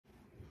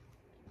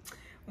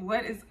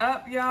What is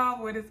up,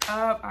 y'all? What is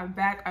up? I'm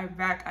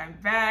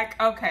back.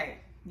 Okay,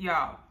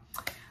 y'all.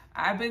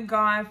 I've been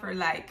gone for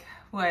like,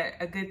 what,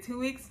 a good 2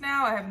 weeks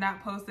now? I have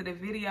not posted a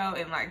video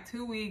in like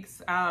 2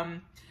 weeks.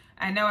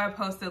 I know I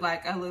posted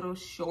like a little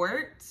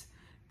short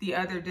the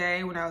other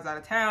day when I was out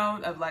of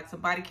town of like some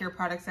body care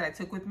products that I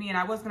took with me, and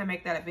I was gonna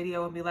make that a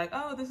video and be like,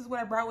 oh, this is what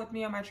I brought with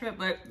me on my trip.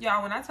 But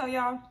y'all, when I tell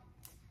y'all,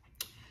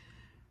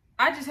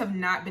 I just have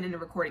not been in the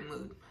recording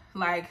mood.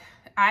 Like,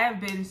 I have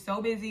been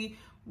so busy.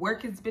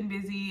 Work has been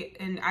busy,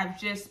 and I've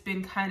just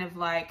been kind of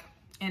like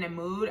in a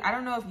mood. I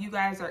don't know if you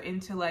guys are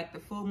into like the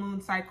full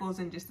moon cycles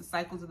and just the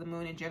cycles of the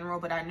moon in general,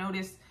 but I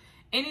notice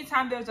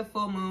anytime there's a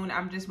full moon,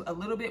 I'm just a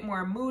little bit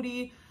more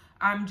moody.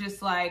 I'm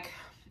just like,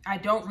 I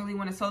don't really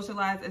want to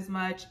socialize as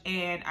much,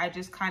 and I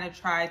just kind of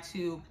try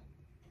to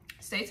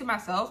stay to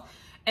myself.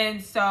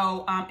 And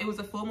so it was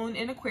a full moon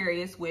in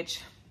Aquarius,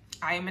 which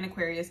I am an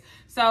Aquarius.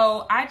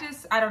 So I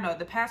don't know,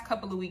 the past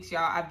couple of weeks,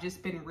 y'all, I've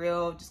just been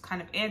real, just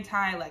kind of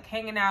anti, like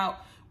hanging out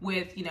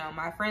with, you know,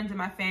 my friends and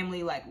my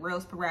family, like real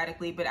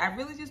sporadically. But I've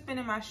really just been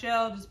in my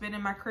shell, just been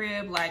in my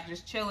crib, like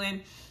just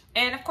chilling.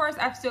 And of course,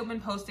 I've still been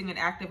posting and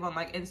active on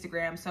like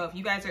Instagram. So if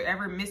you guys are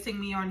ever missing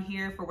me on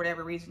here for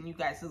whatever reason, you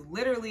guys just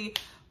literally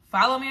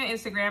follow me on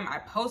Instagram. I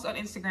post on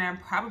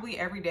Instagram probably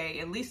every day,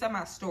 at least on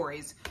my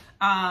stories.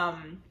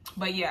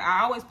 But yeah,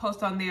 I always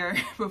post on there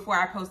before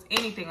I post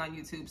anything on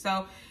YouTube.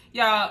 So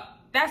y'all,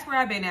 that's where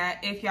I've been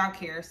at, if y'all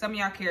care. Some of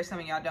y'all care, some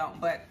of y'all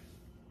don't. But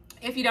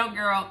if you don't,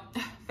 girl,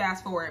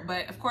 fast forward.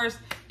 But of course,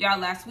 y'all,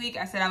 last week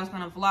I said I was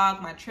gonna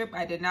vlog my trip.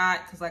 I did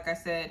not, because like I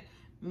said,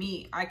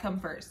 I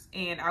come first,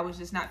 and I was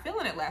just not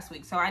feeling it last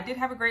week. So I did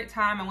have a great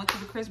time. I went to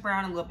the Chris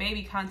Brown and Lil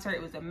Baby concert.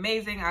 It was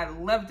amazing. I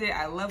loved it.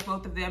 I love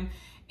both of them.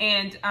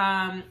 And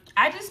I've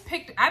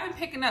been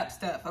picking up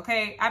stuff,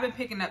 okay? I've been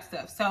picking up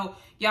stuff. So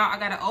y'all, I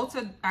got an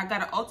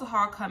Ulta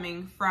haul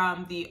coming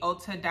from the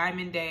Ulta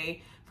Diamond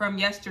Day from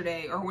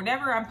yesterday, or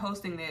whenever I'm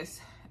posting this.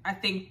 I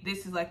think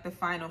this is like the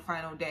final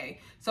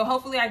day. So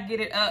hopefully I get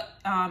it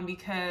up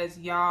because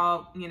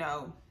y'all, you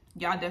know,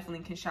 y'all definitely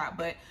can shop.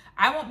 But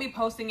I won't be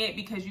posting it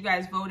because you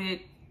guys voted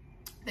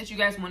that you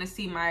guys want to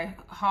see my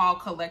haul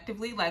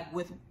collectively, like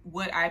with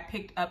what I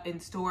picked up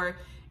in store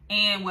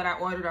and what I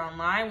ordered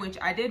online, which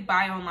I did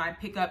buy online,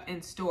 pick up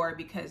in store,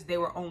 because they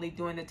were only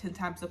doing the 10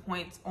 times the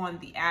points on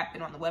the app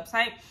and on the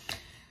website.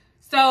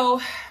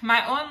 So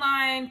my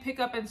online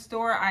pickup in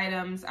store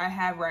items I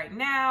have right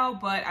now,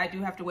 but I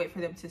do have to wait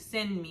for them to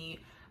send me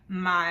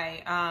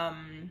my,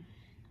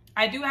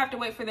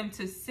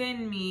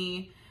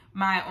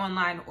 my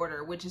online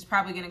order, which is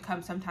probably going to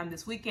come sometime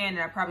this weekend,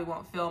 and I probably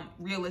won't film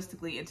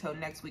realistically until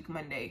next week,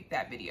 Monday,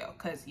 that video,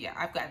 because yeah,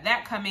 I've got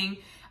that coming.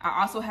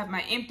 I also have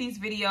my empties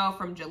video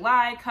from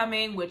July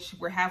coming, which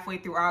we're halfway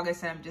through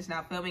August and I'm just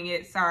now filming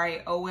it.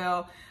 Sorry, oh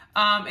well.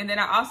 And then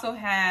I also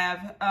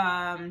have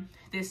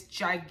this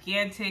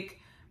gigantic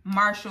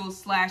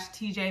Marshalls /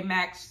 TJ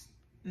Maxx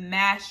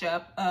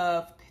mashup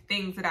of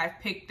things that I've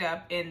picked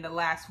up in the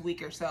last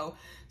week or so.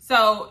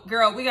 So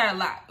girl, we got a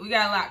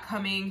lot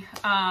coming.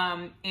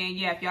 And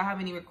yeah, if y'all have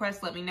any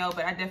requests, let me know.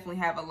 But I definitely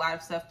have a lot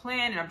of stuff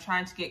planned, and I'm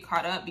trying to get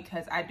caught up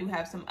because I do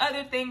have some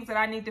other things that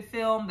I need to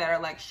film that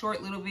are like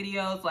short little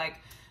videos. Like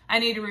I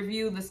need to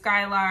review the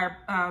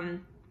Skylar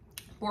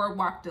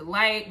Boardwalk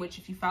Delight, which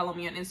if you follow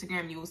me on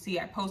Instagram, you will see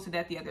I posted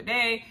that the other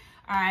day.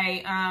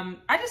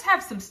 I just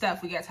have some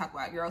stuff we gotta talk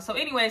about, girl. So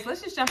anyways,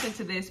 let's just jump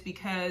into this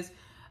because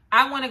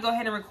I want to go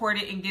ahead and record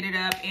it and get it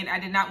up, and I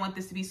did not want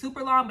this to be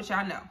super long, but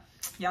y'all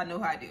know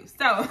how I do.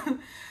 So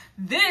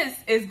this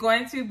is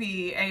going to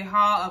be a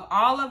haul of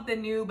all of the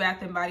new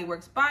Bath & Body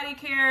Works body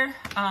care.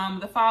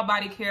 The fall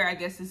body care, I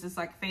guess this is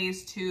like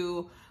phase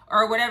 2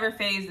 or whatever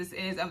phase this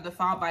is of the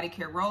fall body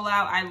care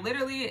rollout. I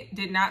literally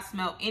did not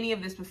smell any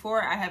of this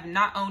before. I have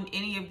not owned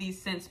any of these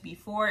scents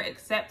before,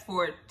 except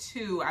for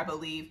 2, I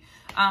believe.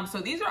 So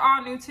these are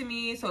all new to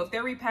me. So if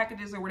they're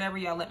repackages or whatever,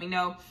 y'all let me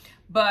know.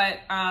 But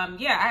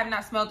yeah, I have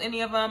not smelled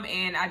any of them,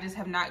 and I just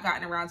have not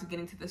gotten around to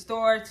getting to the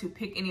store to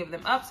pick any of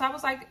them up. So I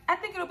was like, I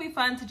think it'll be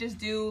fun to just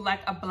do like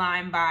a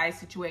blind buy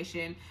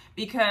situation,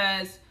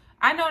 because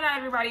I know not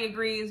everybody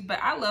agrees, but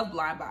I love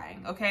blind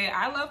buying, okay?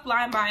 I love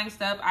blind buying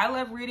stuff. I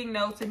love reading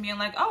notes and being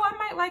like, oh, I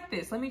might like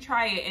this. Let me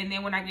try it. And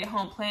then when I get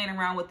home, playing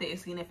around with it and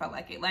seeing if I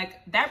like it. Like,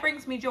 that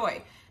brings me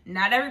joy.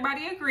 Not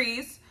everybody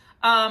agrees.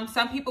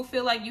 Some people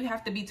feel like you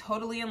have to be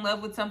totally in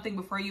love with something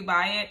before you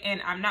buy it, and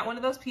I'm not one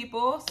of those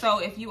people. So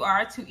if you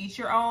are, to each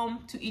your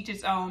own, to each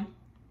its own.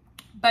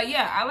 But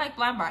yeah, I like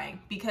blind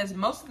buying because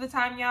most of the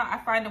time, y'all, I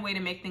find a way to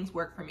make things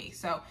work for me.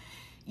 So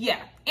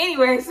yeah,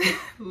 anyways,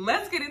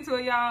 let's get into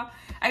it, y'all.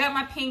 I got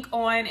my pink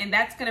on, and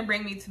that's gonna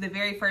bring me to the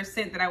very first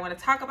scent that I want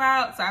to talk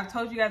about. So I've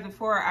told you guys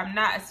before, I'm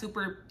not a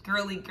super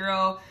girly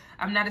girl.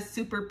 I'm not a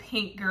super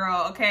pink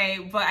girl,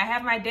 okay? But I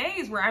have my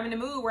days where I'm in the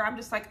mood where I'm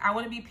just like, I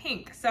want to be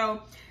pink.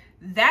 So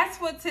that's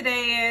what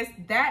today is.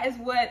 That is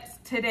what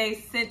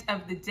today's scent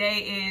of the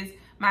day is.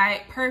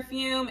 My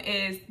perfume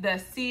is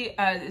the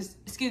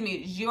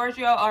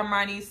Giorgio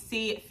Armani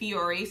C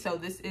Fiori. So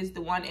this is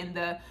the one in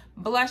the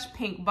blush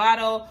pink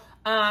bottle.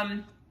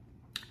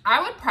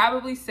 I would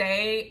probably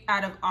say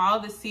out of all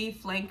the C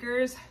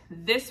flankers,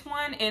 this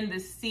one and the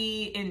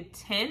C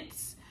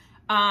Intense,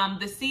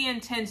 the C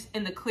Intense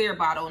in the clear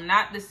bottle,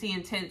 not the C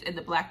Intense in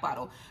the black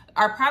bottle,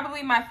 are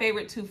probably my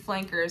favorite two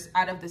flankers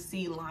out of the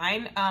C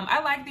line.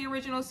 I like the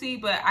original C,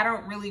 but I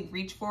don't really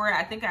reach for it.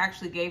 I think I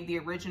actually gave the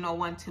original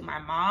one to my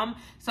mom.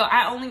 So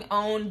I only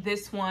own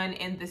this one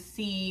and the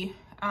C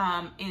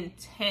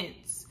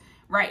Intense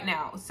right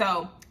now.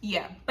 So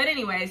yeah, but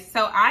anyways,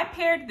 so I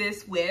paired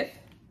this with,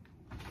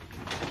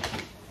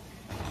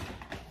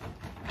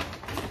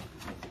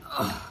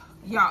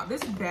 y'all,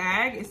 this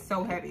bag is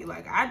so heavy.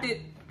 Like I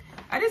did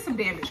some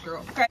damage,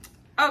 girl.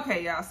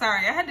 Okay, y'all,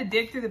 sorry. I had to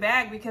dig through the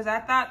bag because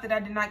I thought that I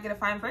did not get a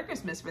fine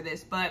fragrance mist for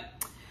this, but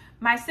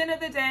my scent of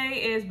the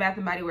day is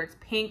Bath & Body Works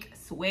Pink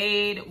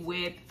Suede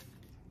with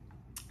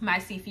my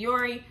C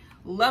Fiore.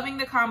 Loving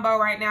the combo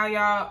right now,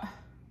 y'all.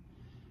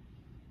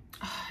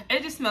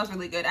 It just smells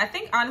really good. I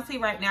think honestly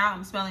right now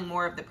I'm smelling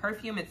more of the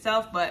perfume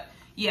itself, but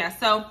yeah,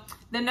 so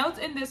the notes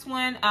in this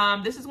one,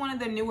 this is one of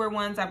the newer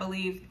ones, I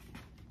believe,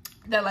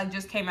 that like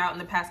just came out in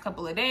the past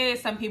couple of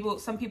days. Some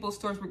people's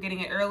stores were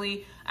getting it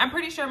early. I'm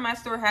pretty sure my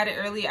store had it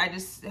early. I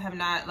just have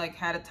not like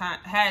had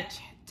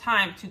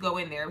time to go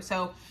in there.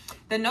 So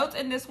the notes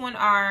in this one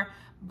are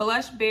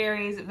blush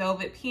berries,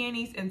 velvet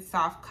peonies, and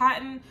soft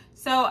cotton.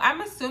 So I'm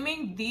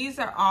assuming these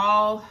are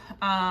all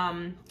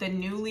the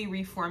newly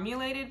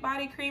reformulated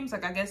body creams.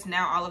 Like I guess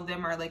now all of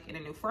them are like in a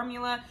new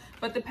formula,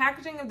 but the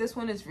packaging of this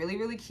one is really,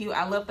 really cute.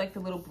 I love like the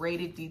little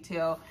braided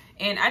detail,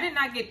 and I did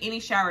not get any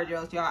shower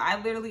gels, y'all.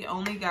 I literally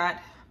only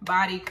got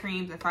body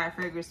creams and fine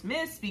fragrance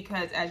mists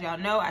because, as y'all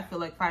know, I feel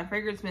like fine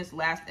fragrance mists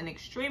last an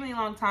extremely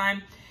long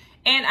time,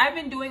 and I've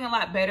been doing a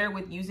lot better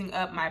with using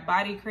up my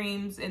body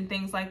creams and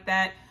things like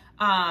that.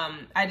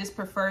 I just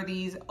prefer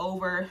these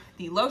over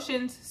the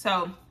lotions,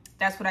 so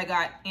that's what I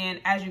got. And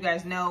as you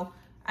guys know,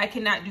 I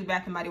cannot do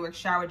Bath & Body Works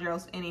shower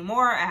gels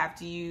anymore. I have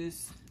to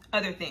use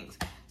other things.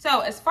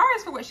 So as far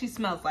as for what she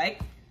smells like,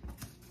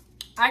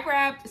 I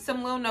grabbed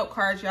some little note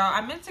cards, y'all.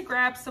 I meant to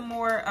grab some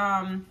more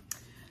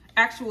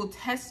actual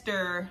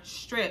tester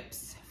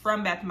strips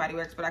from Bath & Body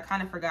Works, but I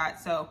kind of forgot,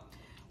 so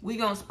we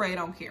gonna spray it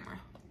on camera.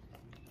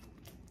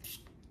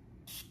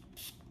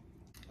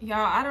 Y'all,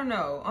 I don't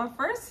know. On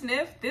first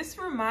sniff, this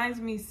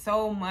reminds me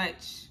so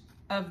much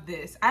of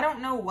this. I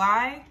don't know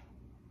why,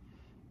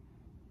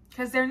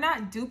 because they're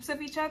not dupes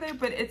of each other,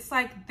 but it's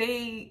like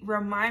they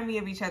remind me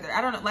of each other. I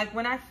don't know. Like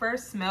when I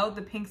first smelled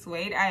the pink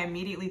suede, I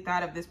immediately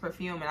thought of this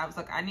perfume, and I was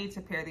like, I need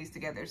to pair these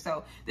together.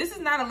 So this is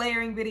not a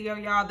layering video,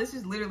 y'all. This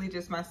is literally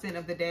just my scent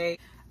of the day.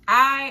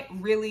 I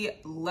really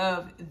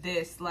love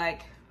this.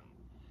 Like,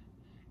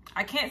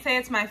 I can't say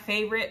it's my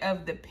favorite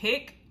of the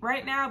pick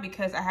right now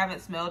because I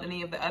haven't smelled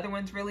any of the other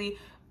ones really,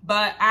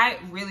 but I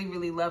really,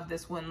 really love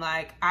this one.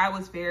 Like, I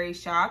was very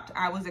shocked.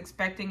 I was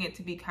expecting it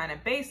to be kind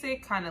of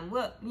basic, kind of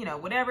look, you know,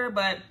 whatever,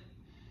 but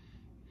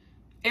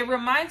it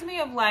reminds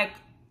me of like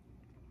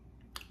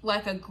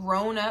a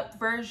grown-up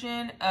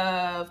version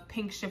of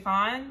Pink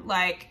Chiffon.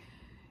 Like,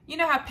 you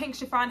know how Pink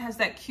Chiffon has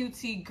that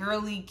cutesy,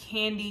 girly,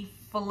 candy,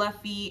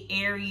 fluffy,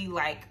 airy,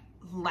 like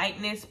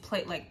lightness,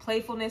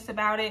 playfulness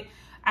about it.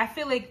 I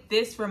feel like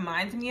this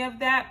reminds me of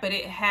that, but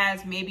it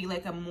has maybe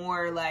like a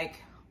more like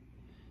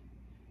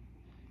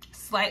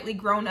slightly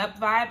grown up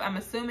vibe. I'm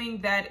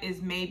assuming that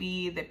is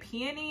maybe the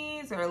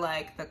peonies or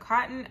like the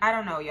cotton. I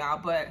don't know,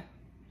 y'all, but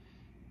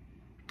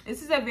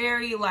this is a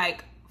very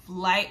like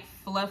light,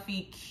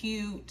 fluffy,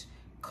 cute,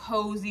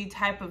 cozy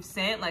type of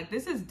scent. Like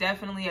this is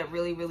definitely a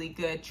really, really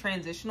good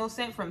transitional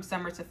scent from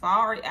summer to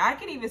fall. Or I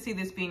can even see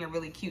this being a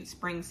really cute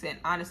spring scent,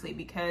 honestly,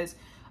 because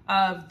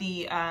of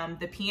the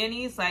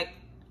peonies. Like,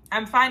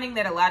 I'm finding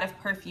that a lot of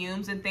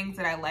perfumes and things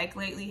that I like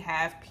lately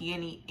have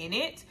peony in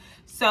it.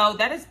 So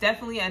that is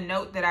definitely a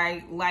note that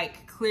I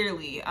like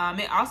clearly.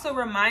 It also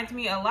reminds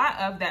me a lot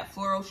of that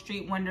Floral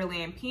Street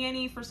Wonderland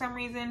peony for some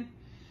reason.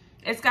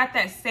 It's got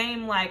that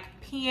same like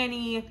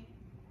peony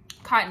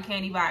cotton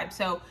candy vibe.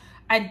 So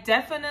I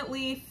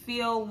definitely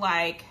feel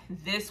like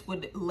this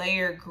would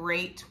layer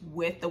great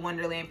with the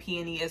Wonderland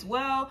peony as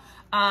well,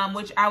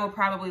 which I will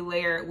probably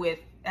layer it with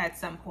at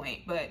some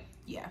point, but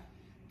yeah.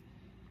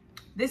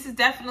 This is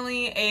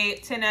definitely a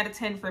 10 out of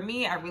 10 for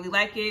me. I really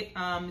like it.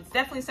 It's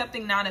definitely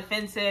something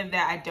non-offensive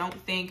that I don't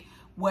think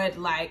would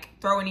like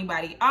throw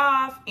anybody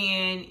off.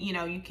 And you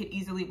know, you could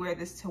easily wear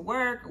this to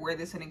work, wear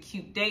this on a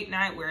cute date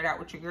night, wear it out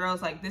with your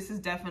girls. Like this is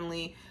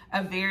definitely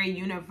a very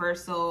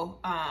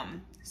universal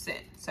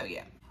scent. So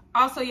yeah.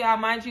 Also, y'all,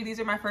 mind you, these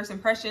are my first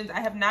impressions. I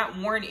have not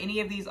worn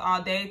any of these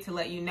all day to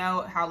let you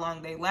know how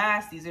long they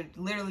last. These are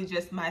literally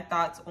just my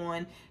thoughts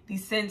on the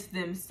scents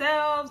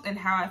themselves and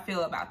how I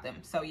feel about them.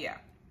 So yeah.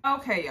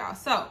 Okay, y'all,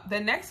 so the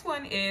next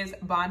one is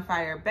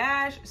Bonfire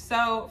Bash.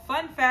 So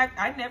fun fact,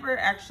 I never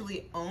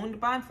actually owned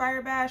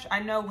Bonfire Bash. I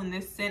know when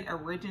this scent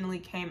originally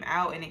came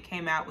out and it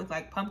came out with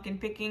like pumpkin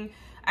picking,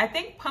 I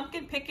think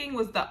pumpkin picking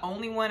was the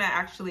only one I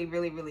actually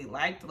really, really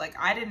liked. Like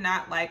I did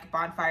not like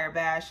Bonfire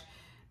Bash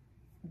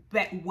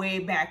way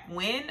back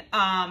when.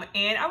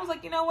 And I was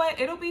like, you know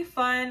what, it'll be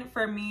fun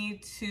for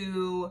me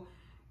to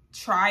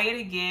try it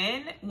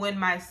again when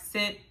my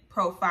scent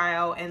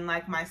profile and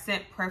like my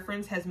scent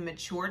preference has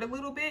matured a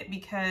little bit,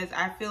 because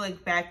I feel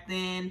like back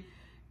then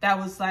that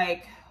was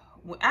like,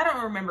 I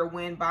don't remember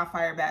when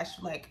Bonfire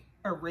Bash like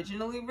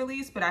originally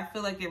released, but I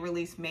feel like it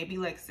released maybe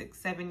like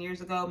 6-7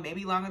 years ago,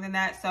 maybe longer than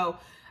that. So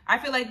I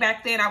feel like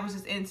back then I was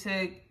just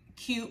into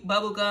cute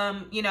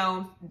bubblegum, you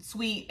know,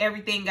 sweet,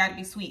 everything got to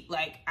be sweet.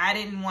 Like I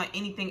didn't want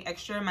anything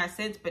extra in my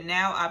scents, but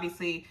now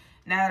obviously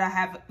now that I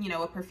have, you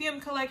know, a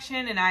perfume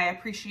collection and I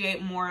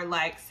appreciate more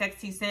like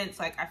sexy scents,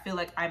 like I feel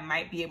like I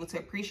might be able to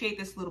appreciate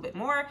this a little bit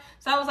more.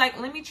 So I was like,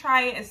 let me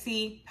try it and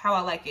see how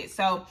I like it.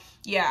 So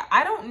yeah,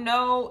 I don't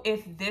know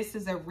if this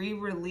is a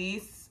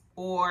re-release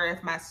or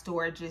if my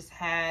store just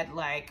had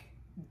like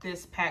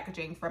this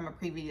packaging from a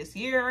previous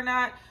year or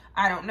not.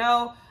 I don't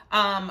know.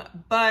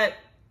 But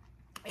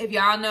if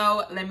y'all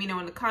know, let me know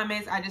in the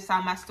comments. I just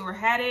saw my store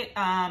had it,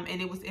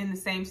 and it was in the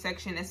same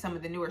section as some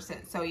of the newer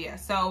scents. So yeah,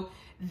 so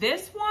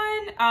this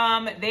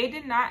one, they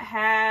did not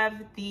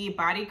have the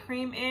body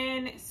cream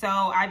in, so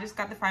I just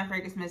got the fine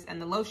fragrance mist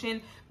and the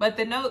lotion. But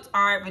the notes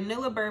are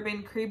vanilla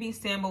bourbon, creamy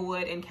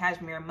sandalwood, and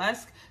cashmere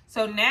musk.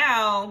 So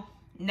now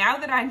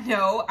that I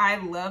know I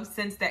love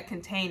scents that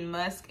contain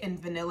musk and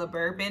vanilla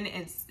bourbon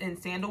and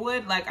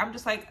sandalwood, like I'm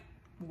just like,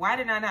 why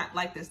did I not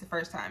like this the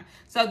first time?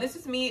 So this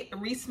is me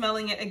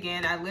re-smelling it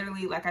again. I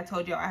literally, like I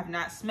told you, I have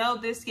not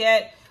smelled this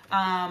yet.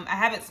 I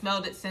haven't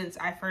smelled it since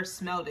I first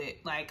smelled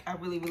it like a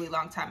really, really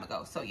long time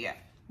ago. So yeah,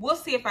 we'll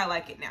see if I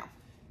like it now.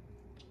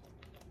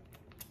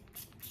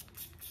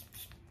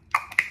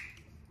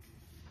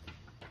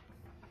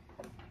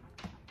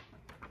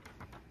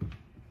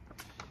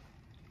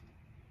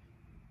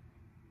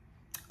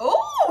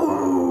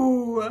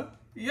 Oh,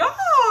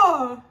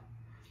 yeah.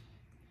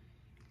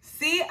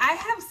 See, I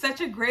have such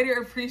a greater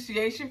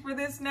appreciation for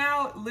this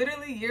now.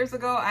 Literally years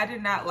ago, I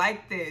did not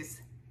like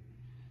this.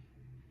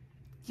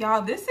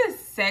 Y'all, this is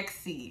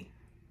sexy.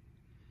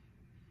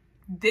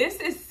 This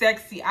is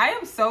sexy. I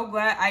am so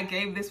glad I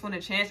gave this one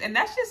a chance. And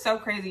that's just so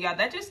crazy, y'all.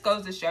 That just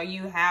goes to show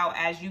you how,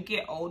 as you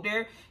get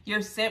older,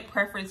 your scent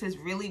preferences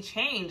really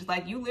change.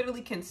 Like, you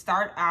literally can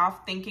start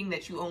off thinking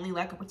that you only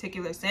like a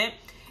particular scent.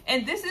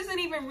 And this isn't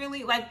even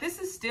really, like, this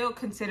is still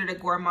considered a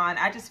gourmand.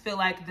 I just feel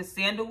like the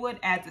sandalwood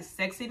adds a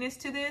sexiness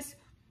to this.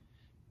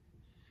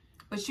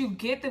 But you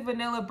get the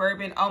vanilla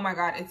bourbon. Oh my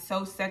God, it's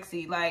so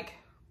sexy. Like,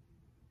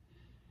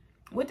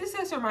 what does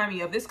this remind me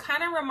of? This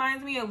kind of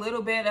reminds me a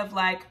little bit of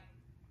like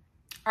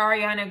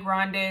Ariana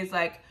Grande's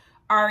like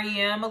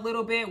REM a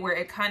little bit, where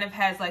it kind of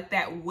has like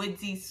that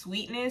woodsy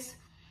sweetness.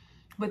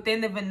 But then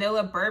the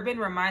vanilla bourbon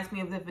reminds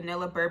me of the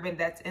vanilla bourbon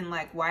that's in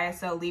like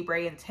YSL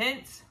Libre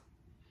Intense.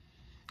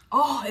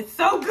 Oh, it's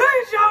so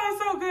good, y'all.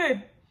 It's so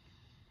good.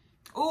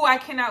 Oh, I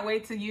cannot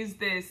wait to use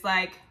this.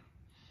 Like,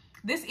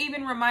 this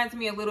even reminds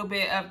me a little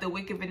bit of the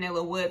Wicked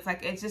Vanilla Woods.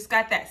 Like, it's just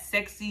got that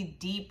sexy,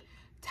 deep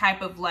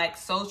type of like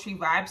sultry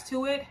vibes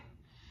to it.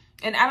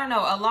 And I don't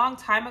know, a long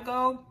time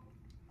ago,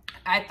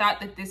 I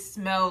thought that this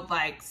smelled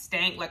like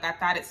stank. Like, I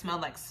thought it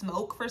smelled like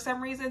smoke for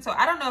some reason. So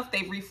I don't know if they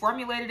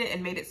reformulated it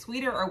and made it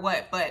sweeter or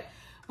what. But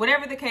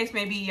whatever the case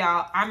may be,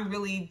 y'all, I'm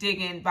really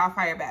digging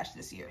Bonfire Bash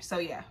this year. So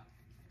yeah.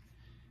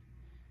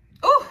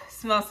 Oh,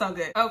 smells so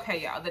good.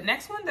 Okay, y'all, the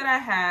next one that I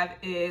have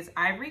is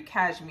Ivory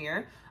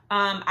Cashmere.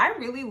 I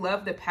really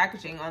love the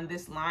packaging on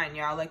this line,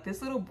 y'all. Like,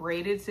 this little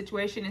braided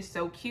situation is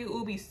so cute. It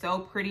will be so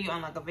pretty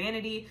on like a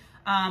vanity.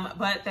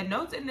 But the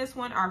notes in this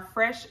one are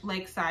fresh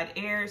lakeside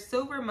air,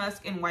 silver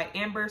musk, and white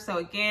amber. So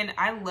again,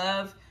 I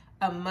love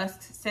a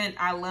musk scent.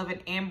 I love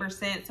an amber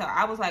scent. So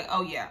I was like,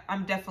 oh yeah,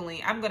 I'm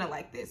gonna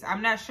like this.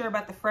 I'm not sure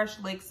about the fresh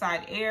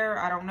lakeside air.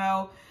 I don't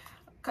know.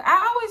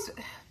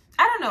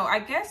 I don't know. I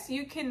guess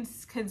you can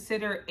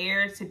consider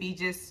air to be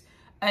just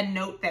a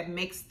note that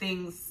makes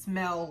things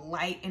smell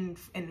light and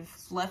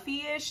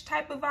fluffy-ish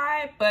type of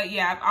vibe. But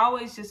yeah, I've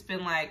always just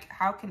been like,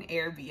 how can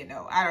air be a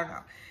note? I don't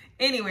know.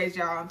 Anyways,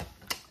 y'all,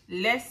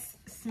 let's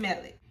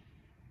smell it.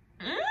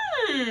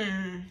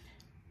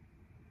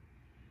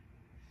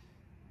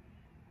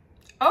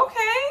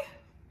 Okay.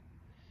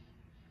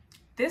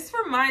 This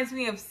reminds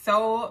me of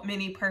so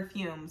many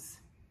perfumes.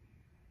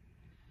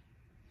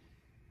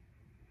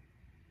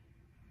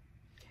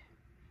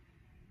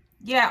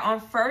 Yeah, on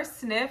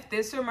first sniff,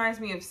 this reminds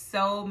me of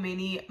so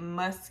many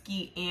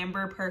musky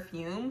amber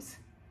perfumes.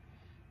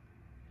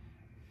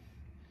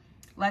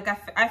 Like,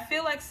 I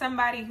feel like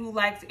somebody who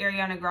likes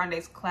Ariana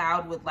Grande's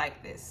Cloud would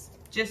like this,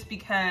 just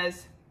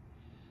because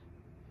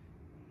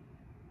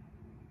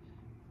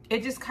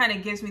it just kind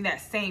of gives me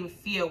that same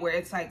feel where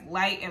it's like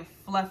light and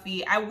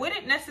fluffy. I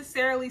wouldn't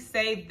necessarily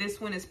say this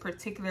one is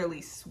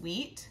particularly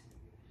sweet.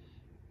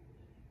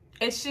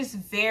 It's just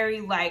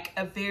very like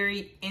a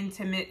very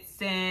intimate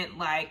scent,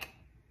 like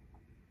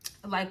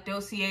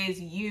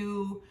Dossier's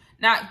You,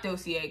 not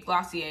Dossier,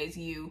 Glossier's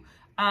You,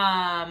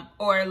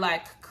 or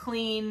like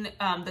Clean,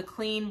 the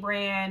Clean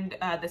brand,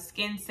 the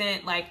skin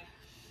scent. Like,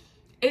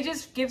 it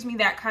just gives me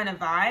that kind of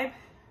vibe.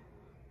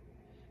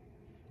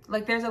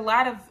 Like, there's a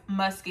lot of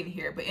musk in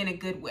here, but in a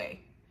good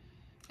way.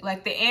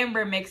 Like, the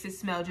amber makes it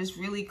smell just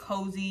really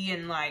cozy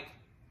and like,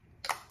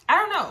 I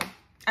don't know.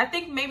 I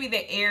think maybe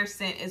the air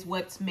scent is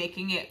what's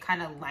making it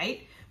kind of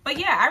light. But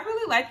yeah, I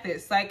really like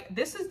this. Like,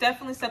 this is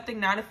definitely something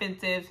not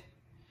offensive.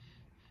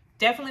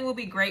 Definitely will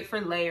be great for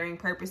layering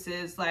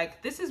purposes.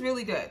 Like, this is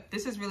really good.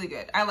 This is really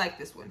good. I like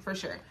this one for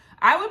sure.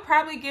 I would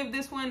probably give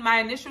this one, my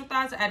initial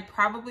thoughts, I'd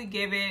probably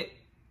give it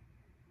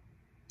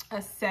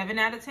a 7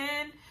 out of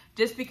 10.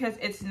 Just because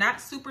it's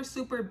not super,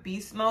 super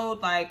beast mode.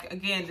 Like,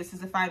 again, this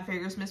is a fine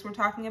fragrance mist we're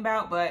talking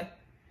about. But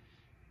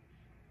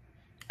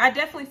I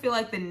definitely feel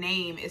like the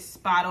name is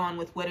spot on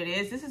with what it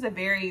is. This is a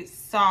very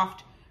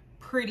soft,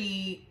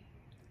 pretty,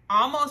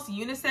 almost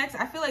unisex.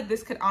 I feel like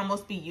this could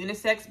almost be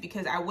unisex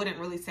because I wouldn't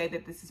really say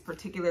that this is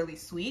particularly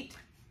sweet.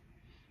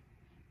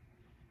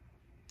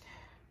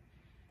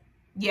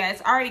 Yeah,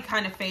 it's already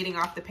kind of fading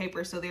off the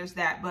paper, so there's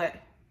that. But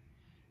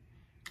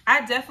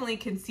I definitely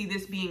can see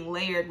this being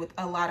layered with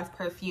a lot of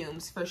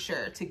perfumes for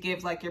sure, to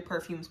give like your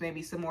perfumes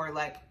maybe some more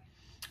like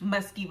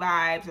musky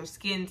vibes or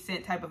skin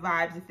scent type of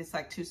vibes if it's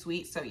like too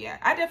sweet. So yeah,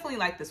 I definitely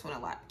like this one a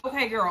lot.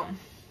 Okay, girl.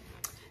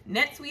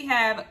 Next we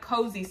have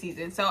Cozy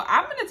Season. So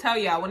I'm gonna tell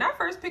y'all, when I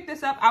first picked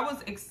this up, I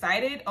was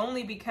excited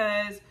only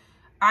because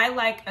I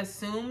like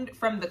assumed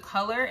from the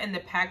color and the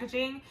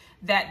packaging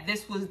that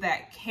this was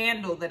that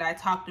candle that I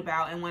talked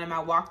about in one of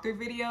my walkthrough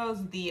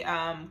videos, the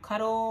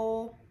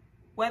Cuddle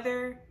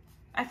Weather,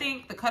 I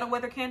think, the Cuddle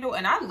Weather candle.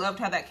 And I loved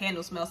how that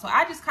candle smells. So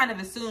I just kind of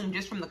assumed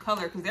just from the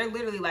color, because they're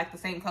literally like the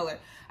same color.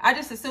 I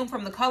just assumed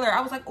from the color, I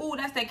was like, oh,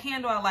 that's that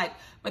candle I like.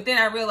 But then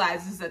I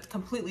realized this is a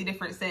completely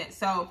different scent.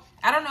 So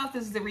I don't know if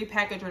this is a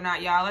repackage or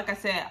not, y'all. Like I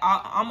said,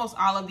 almost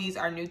all of these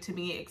are new to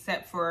me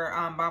except for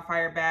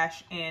Bonfire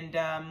Bash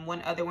and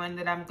one other one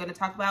that I'm going to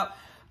talk about.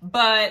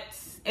 But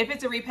if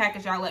it's a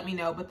repackage, y'all let me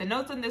know. But the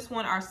notes on this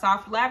one are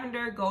soft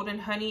lavender, golden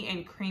honey,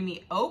 and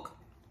creamy oak.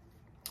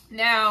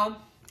 Now,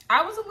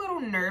 I was a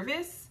little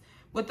nervous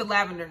with the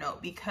lavender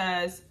note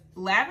because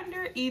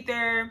lavender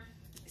either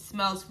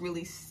smells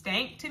really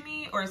stank to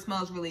me or it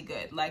smells really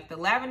good. Like the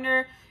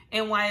lavender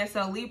in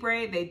YSL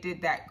Libre, they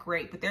did that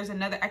great. But there's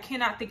another, I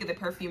cannot think of the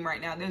perfume right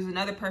now. There's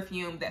another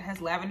perfume that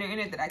has lavender in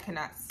it that I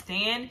cannot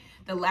stand.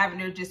 The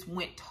lavender just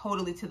went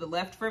totally to the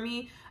left for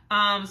me.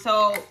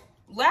 So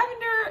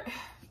lavender,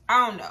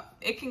 I don't know.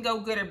 It can go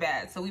good or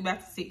bad. So we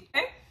about to see.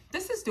 Okay,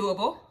 this is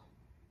doable.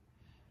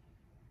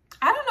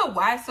 I don't know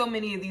why so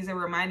many of these are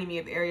reminding me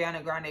of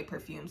Ariana Grande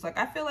perfumes. Like,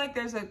 I feel like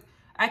there's a,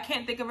 I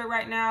can't think of it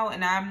right now,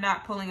 and I'm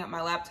not pulling up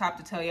my laptop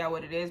to tell y'all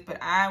what it is,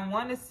 but I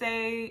want to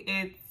say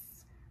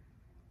it's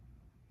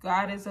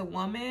God Is a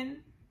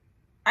Woman.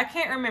 I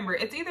can't remember.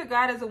 It's either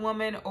God Is a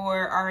Woman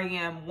or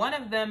R.E.M. One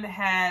of them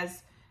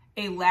has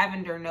a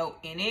lavender note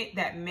in it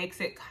that makes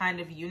it kind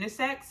of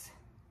unisex.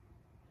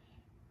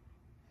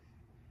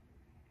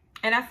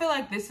 And I feel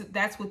like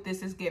that's what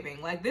this is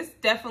giving. Like, this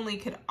definitely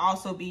could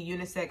also be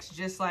unisex,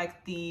 just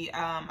like the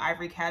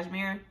Ivory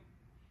Cashmere.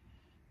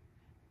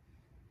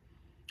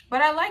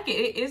 But I like it.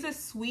 It is a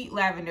sweet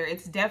lavender.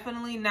 It's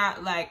definitely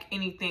not like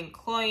anything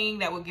cloying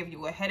that would give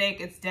you a headache.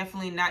 It's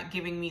definitely not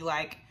giving me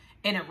like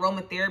an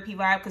aromatherapy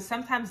vibe, because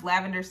sometimes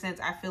lavender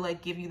scents, I feel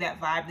like, give you that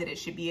vibe that it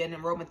should be an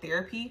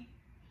aromatherapy.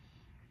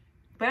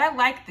 But I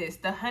like this.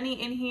 The honey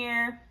in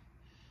here.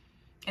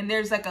 And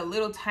there's like a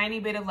little tiny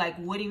bit of like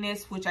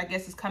woodiness, which I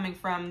guess is coming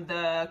from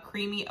the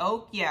creamy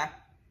oak. Yeah.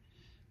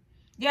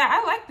 Yeah,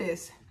 I like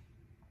this.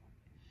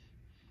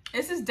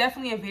 This is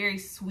definitely a very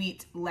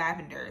sweet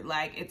lavender.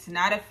 Like, it's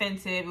not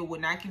offensive. It would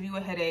not give you a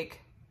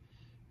headache.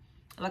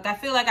 Like, I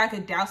feel like I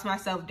could douse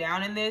myself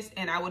down in this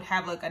and I would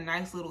have like a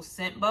nice little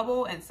scent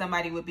bubble and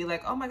somebody would be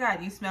like, oh my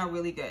God, you smell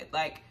really good.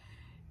 Like,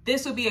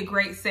 this would be a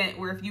great scent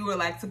where if you were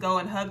like to go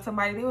and hug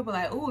somebody, they would be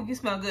like, oh, you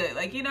smell good.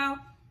 Like, you know?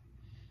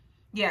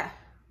 Yeah.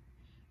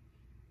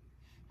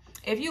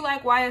 If you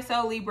like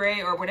YSL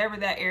Libre or whatever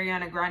that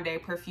Ariana Grande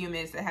perfume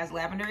is that has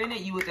lavender in it,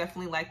 you would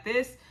definitely like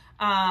this.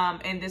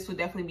 And this would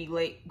definitely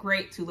be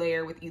great to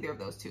layer with either of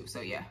those two.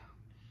 So yeah,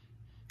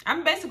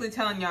 I'm basically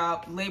telling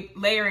y'all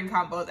layering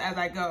combos as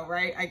I go,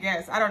 right? I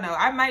guess. I don't know.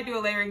 I might do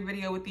a layering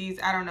video with these.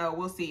 I don't know.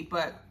 We'll see.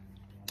 But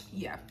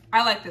yeah,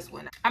 I like this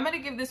one. I'm going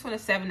to give this one a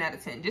 7 out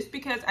of 10 just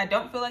because I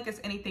don't feel like it's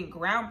anything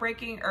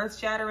groundbreaking,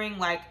 earth-shattering.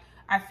 Like,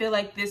 I feel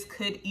like this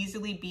could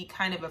easily be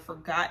kind of a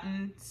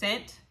forgotten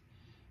scent.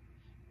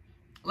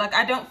 Like,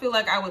 I don't feel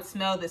like I would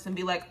smell this and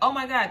be like, oh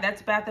my God,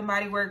 that's Bath &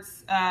 Body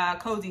Works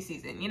Cozy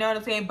Season. You know what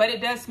I'm saying? But it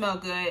does smell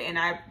good, and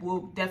I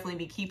will definitely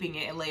be keeping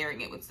it and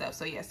layering it with stuff.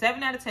 So yeah,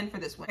 7 out of 10 for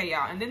this one. Okay,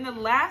 y'all. And then the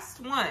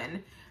last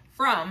one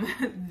from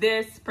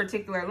this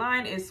particular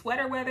line is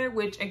Sweater Weather,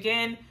 which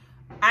again,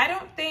 I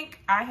don't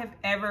think I have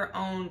ever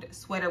owned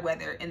Sweater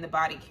Weather in the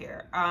body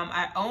care.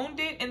 I owned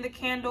it in the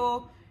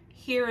candle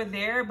here or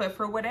there, but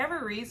for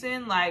whatever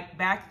reason, like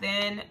back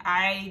then,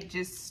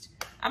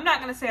 I'm not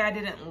gonna say I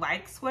didn't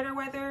like Sweater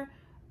Weather.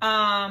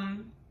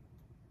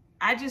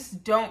 I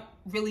just don't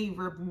really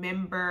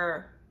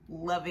remember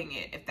loving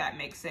it, if that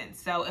makes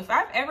sense. So if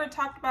I've ever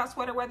talked about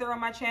Sweater Weather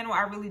on my channel,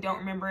 I really don't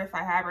remember if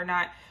I have or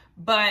not.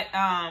 But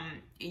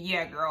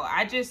yeah, girl,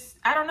 I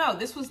don't know.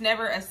 This was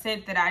never a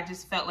scent that I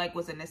just felt like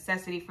was a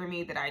necessity for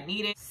me that I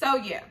needed. So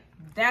yeah,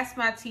 that's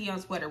my tea on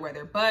Sweater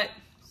Weather. But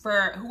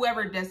for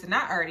whoever does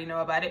not already know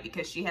about it,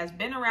 because she has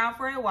been around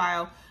for a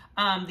while,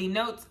 the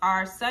notes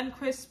are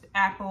sun-crisp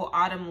apple,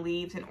 autumn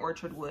leaves, and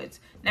orchard woods.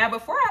 Now,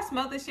 before I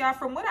smell this, y'all,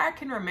 from what I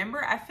can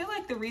remember, I feel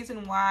like the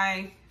reason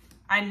why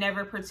I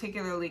never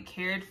particularly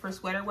cared for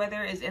sweater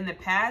weather is in the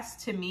past,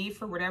 to me,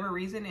 for whatever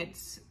reason,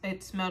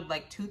 it smelled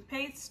like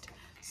toothpaste.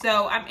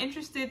 So I'm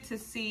interested to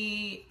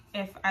see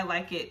if I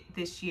like it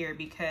this year,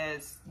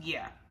 because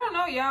yeah, I don't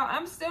know, y'all,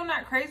 I'm still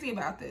not crazy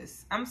about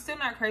this. I'm still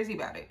not crazy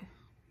about it.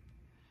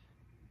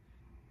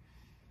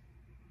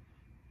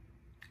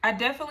 I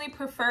definitely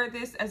prefer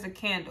this as a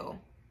candle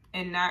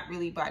and not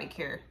really body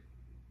care.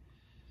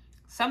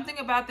 Something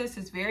about this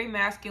is very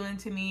masculine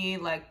to me,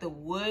 like the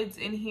woods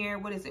in here.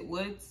 What is it,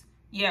 woods?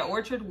 Yeah,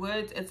 orchard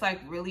woods. It's like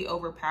really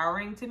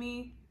overpowering to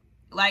me.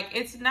 Like,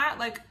 it's not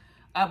like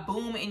a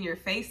boom in your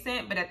face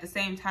scent, but at the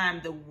same time,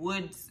 the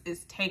woods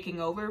is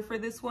taking over for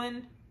this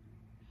one.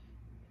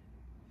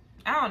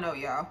 I don't know,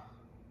 y'all.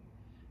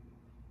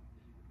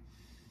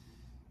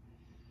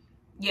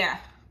 Yeah.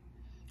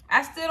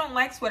 I still don't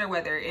like sweater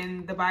weather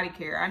in the body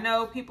care. I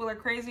know people are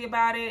crazy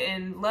about it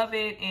and love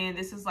it, and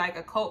this is like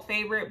a cult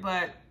favorite,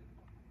 but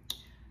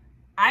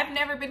I've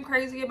never been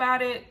crazy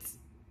about it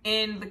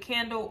in the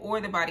candle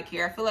or the body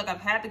care. I feel like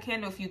I've had the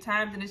candle a few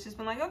times and it's just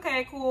been like,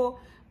 okay, cool,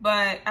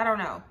 but I don't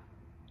know.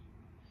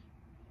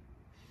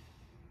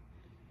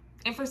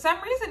 And for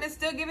some reason, it's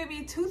still giving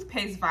me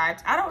toothpaste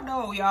vibes. I don't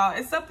know, y'all.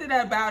 It's something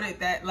about it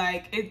that,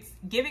 like, it's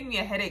giving me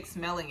a headache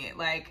smelling it.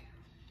 Like,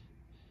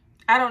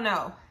 I don't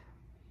know.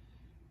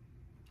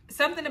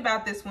 Something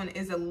about this one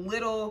is a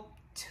little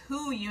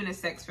too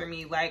unisex for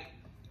me, like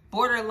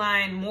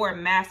borderline more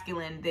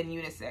masculine than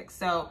unisex.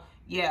 So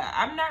yeah,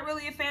 I'm not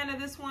really a fan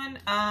of this one.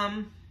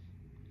 I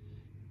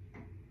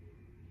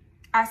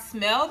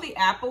smell the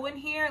apple in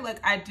here. Like,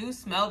 I do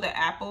smell the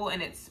apple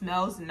and it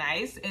smells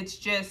nice. It's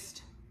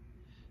just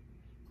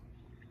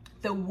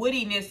the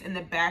woodiness in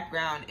the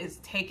background is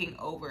taking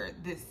over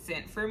this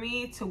scent for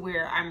me to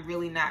where I'm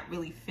really not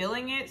really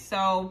feeling it.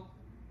 So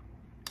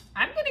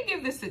I'm gonna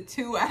give this a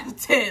 2 out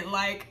of 10.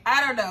 Like,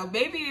 I don't know,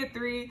 maybe a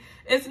 3.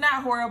 It's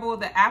not horrible.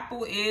 The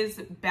apple is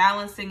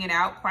balancing it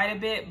out quite a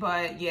bit,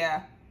 but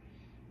yeah.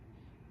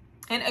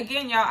 And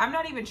again, y'all, I'm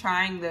not even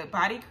trying the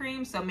body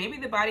cream, so maybe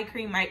the body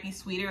cream might be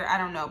sweeter. I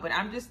don't know, but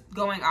I'm just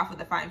going off of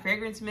the Fine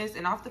Fragrance Mist,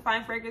 and off the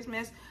Fine Fragrance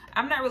Mist,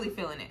 I'm not really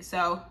feeling it.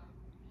 So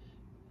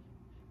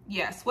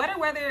yeah, sweater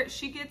weather,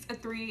 she gets a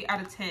 3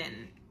 out of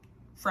 10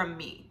 from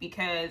me,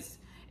 because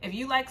if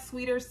you like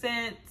sweeter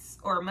scents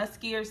or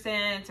muskier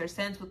scents or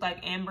scents with like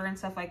amber and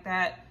stuff like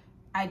that,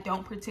 I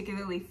don't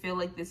particularly feel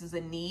like this is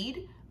a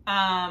need.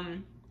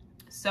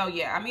 So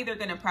yeah, I'm either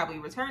gonna probably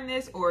return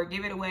this or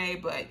give it away,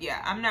 but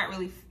yeah, I'm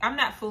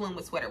not fooling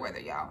with sweater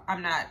weather, y'all.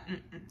 I'm not,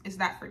 it's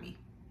not for me.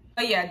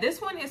 But yeah, this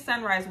one is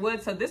Sunrise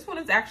Wood. So this one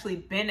has actually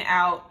been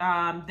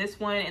out. This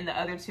one and the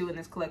other two in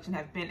this collection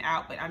have been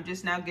out, but I'm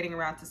just now getting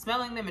around to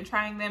smelling them and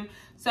trying them.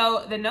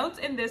 So the notes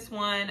in this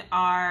one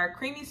are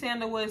creamy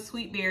sandalwood,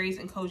 sweet berries,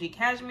 and cozy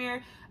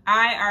cashmere.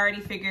 I already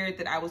figured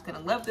that I was gonna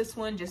love this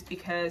one just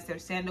because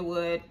there's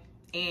sandalwood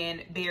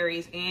and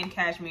berries and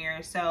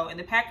cashmere. So, and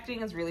the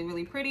packaging is really,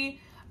 really pretty.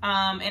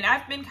 And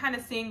I've been kind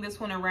of seeing this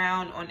one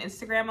around on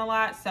Instagram a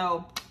lot.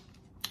 So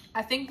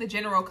I think the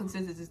general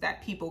consensus is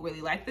that people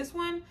really like this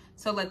one.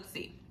 So let's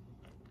see.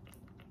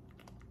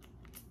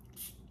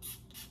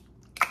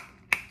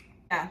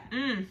 Yeah,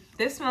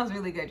 this smells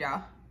really good,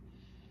 y'all.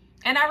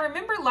 And I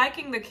remember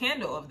liking the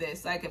candle of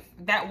this. Like, if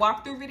that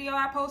walkthrough video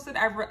I posted,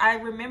 I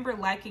remember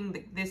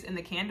liking this in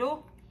the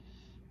candle.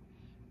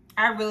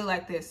 I really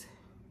like this.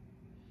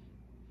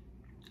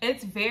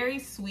 It's very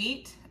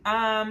sweet.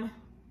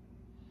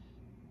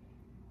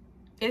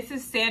 This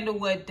is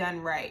sandalwood done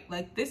right.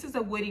 Like, this is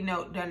a woody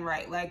note done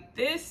right. Like,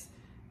 this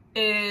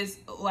is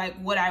like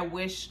what I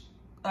wish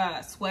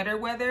sweater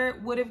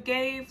weather would have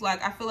gave.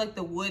 Like, I feel like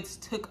the woods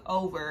took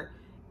over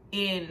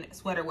in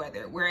sweater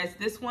weather, whereas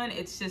this one,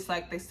 it's just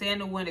like the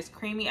sandalwood is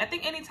creamy. I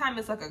think anytime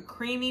it's like a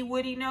creamy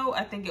woody note,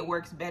 I think it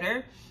works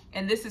better.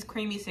 And this is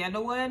creamy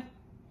sandalwood.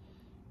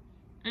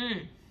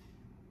 And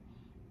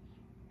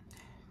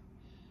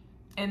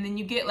then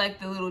you get like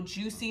the little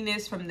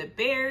juiciness from the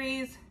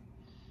berries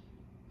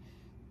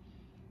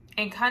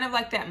and kind of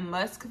like that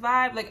musk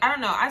vibe. Like, I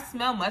don't know, I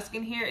smell musk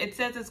in here. It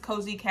says it's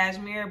cozy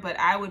cashmere, but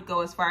I would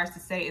go as far as to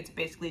say it's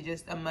basically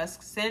just a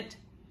musk scent,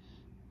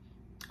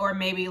 or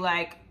maybe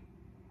like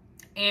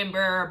amber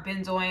or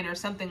benzoin or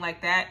something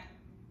like that,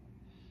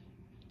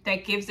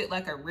 that gives it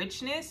like a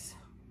richness.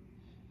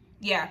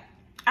 Yeah,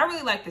 I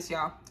really like this,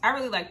 y'all. I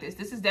really like this.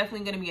 This is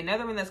definitely going to be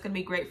another one that's going to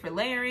be great for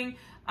layering.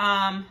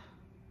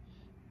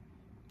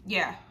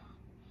 Yeah,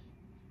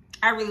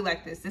 I really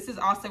like this. This is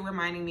also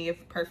reminding me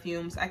of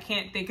perfumes. I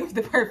can't think of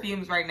the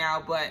perfumes right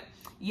now, but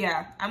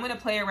yeah, I'm going to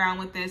play around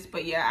with this.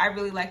 But yeah, I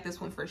really like this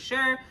one for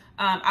sure.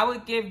 I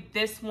would give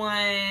this one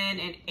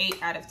an 8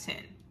 out of 10.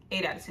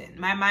 8 out of 10.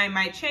 My mind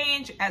might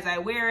change as I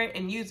wear it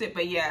and use it,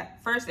 but yeah,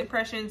 first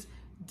impressions,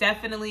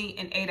 Definitely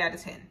an 8 out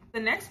of 10. The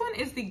next one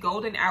is the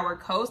Golden Hour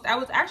Coast. I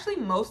was actually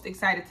most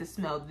excited to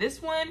smell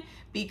this one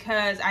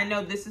because I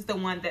know this is the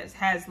one that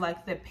has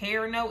like the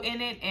pear note in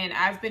it, and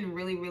I've been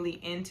really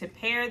into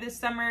pear this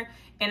summer,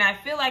 and I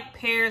feel like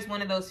pear is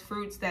one of those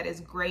fruits that is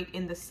great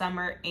in the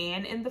summer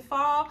and in the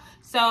fall.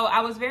 So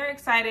I was very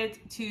excited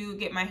to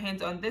get my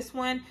hands on this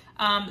one.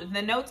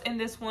 The notes in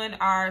this one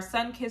are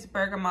sun-kissed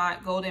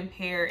bergamot, golden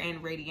pear,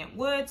 and radiant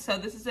wood. So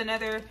this is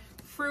another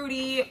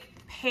fruity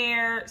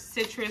pear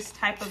citrus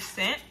type of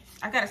scent.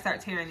 I gotta start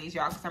tearing these,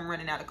 y'all, because I'm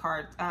running out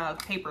of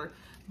paper.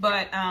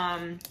 But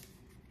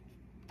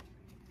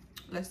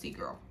let's see,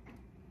 girl.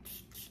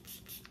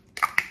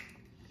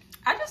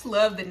 I just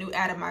love the new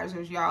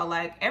atomizers, y'all.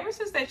 Like, ever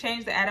since they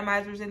changed the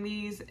atomizers in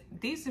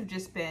these have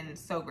just been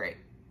so great.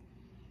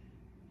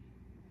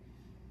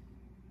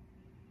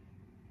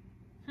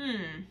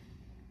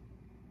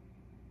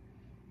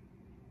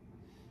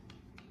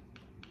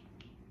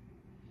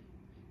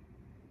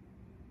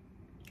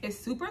 It's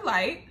super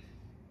light.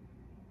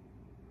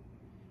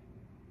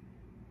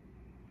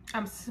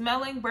 I'm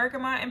smelling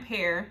bergamot and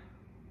pear.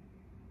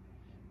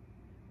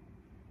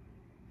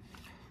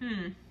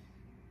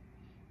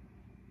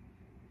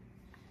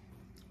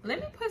 Let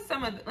me put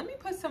some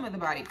of the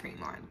body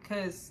cream on,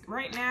 because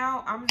right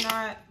now I'm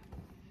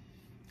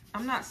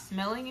not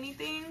smelling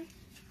anything.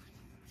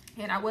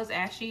 And I was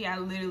ashy. I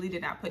literally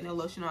did not put no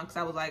lotion on because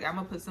I was like, I'm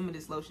gonna put some of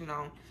this lotion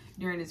on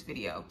during this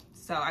video.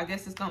 So I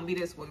guess it's gonna be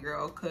this one,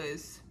 girl,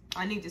 because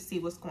I need to see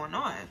what's going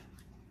on.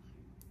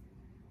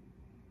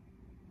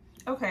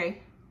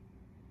 Okay.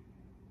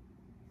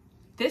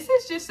 This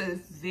is just a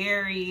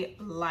very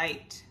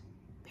light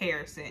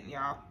pear scent,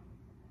 y'all.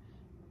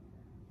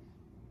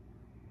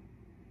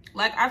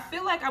 Like, I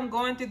feel like I'm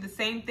going through the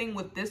same thing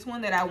with this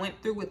one that I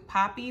went through with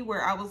Poppy,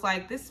 where I was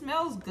like, this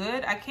smells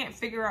good. I can't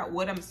figure out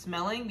what I'm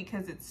smelling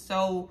because it's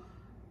so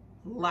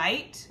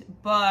light,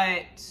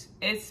 but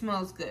it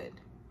smells good.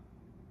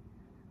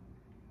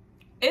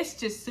 It's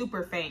just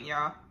super faint,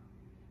 y'all.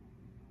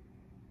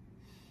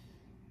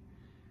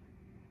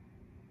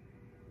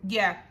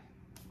 Yeah.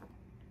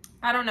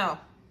 I don't know.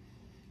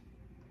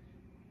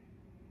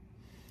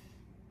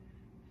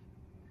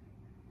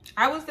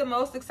 I was the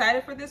most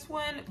excited for this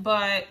one,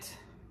 but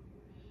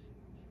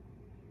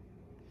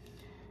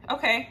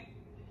okay.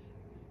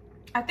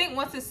 I think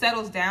once it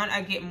settles down,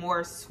 I get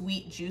more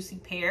sweet, juicy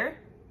pear.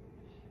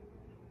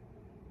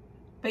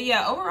 But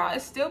yeah, overall,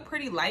 it's still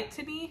pretty light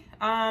to me.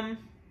 I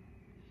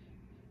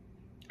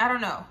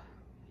don't know.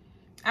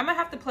 I'm gonna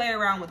have to play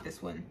around with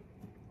this one.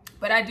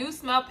 But I do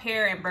smell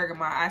pear and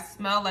bergamot. I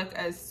smell like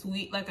a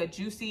sweet, like a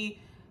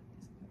juicy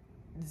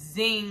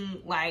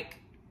zing, like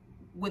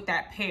with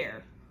that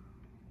pear.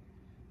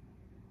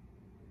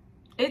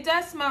 It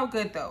does smell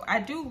good though. I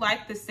do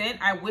like the scent.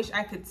 I wish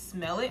I could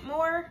smell it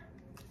more.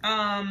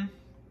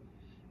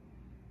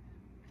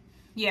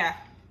 Yeah.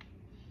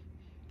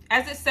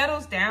 As it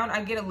settles down,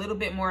 I get a little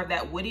bit more of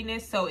that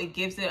woodiness, so it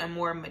gives it a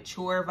more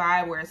mature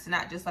vibe where it's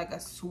not just like a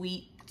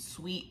sweet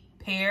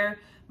pear.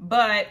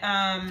 But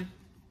I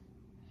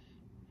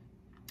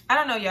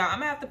don't know, y'all. I'm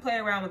gonna have to play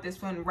around with this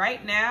one.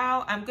 Right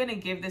now, I'm gonna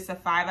give this a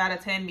 5 out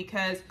of 10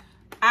 because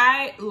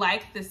I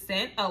like the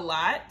scent a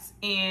lot,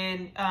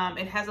 and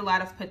it has a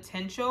lot of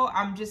potential.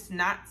 I'm just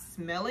not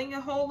smelling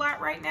a whole lot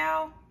right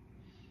now.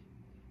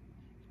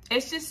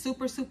 It's just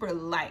super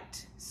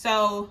light.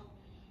 So,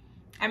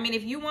 I mean,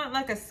 if you want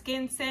like a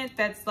skin scent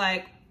that's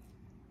like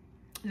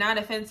not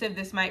offensive,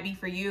 this might be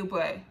for you,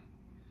 but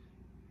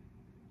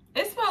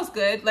it smells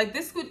good. Like,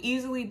 this could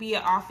easily be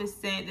an office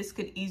scent. This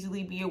could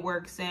easily be a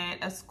work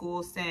scent, a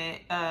school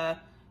scent,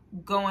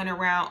 going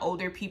around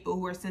older people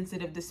who are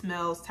sensitive to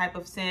smells type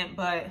of scent.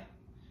 But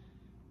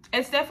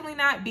it's definitely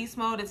not beast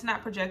mode. It's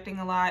not projecting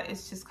a lot.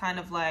 It's just kind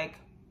of like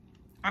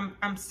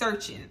I'm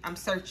searching,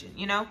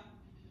 you know?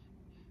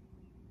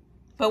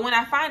 But when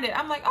I find it,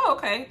 I'm like, oh,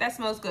 okay, that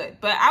smells good.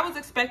 But I was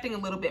expecting a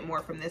little bit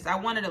more from this. I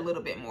wanted a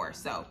little bit more,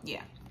 so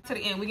yeah. To the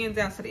end, we're getting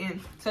down to the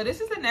end. So this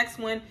is the next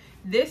one.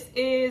 This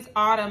is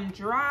Autumn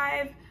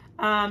Drive.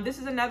 This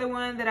is another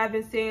one that I've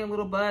been seeing a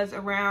little buzz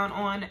around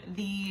on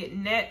the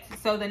net.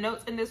 So the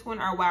notes in this one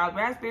are wild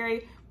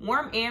raspberry,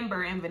 warm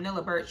amber, and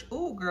vanilla birch.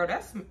 Ooh, girl,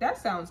 that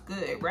sounds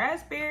good.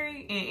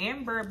 Raspberry and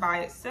amber by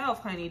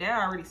itself, honey,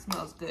 that already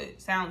smells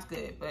good. Sounds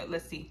good, but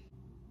let's see.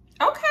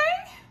 Okay.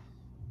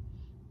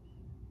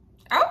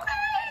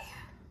 Okay.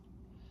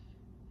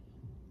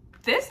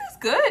 This is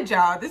good,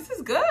 y'all. This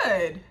is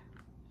good.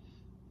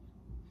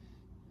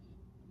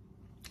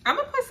 I'm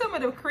gonna put some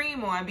of the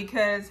cream on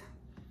because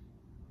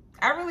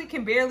I really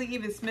can barely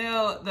even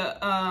smell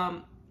the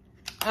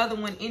other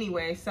one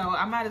anyway, so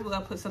I might as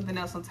well put something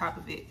else on top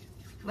of it.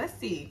 Let's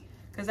see,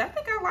 because I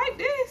think I like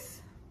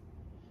this.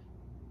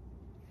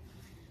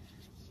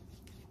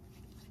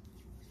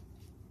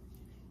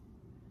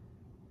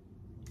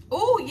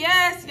 Oh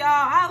yes, y'all,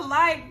 I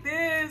like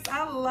this.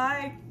 I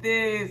like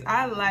this.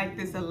 I like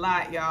this a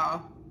lot,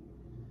 y'all.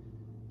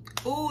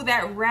 Ooh,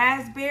 that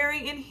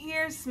raspberry in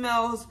here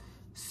smells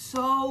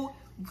so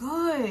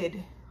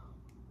good.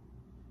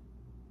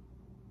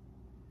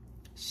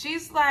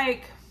 She's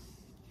like,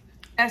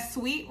 a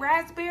sweet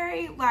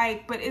raspberry,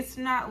 like, but it's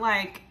not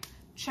like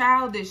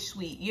childish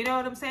sweet. You know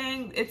what I'm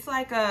saying? It's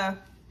like a,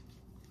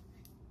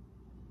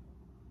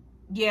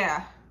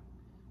 yeah.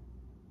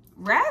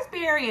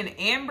 Raspberry and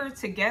amber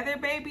together,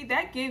 baby,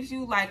 that gives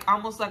you like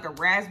almost like a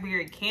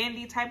raspberry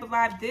candy type of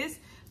vibe. This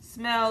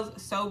smells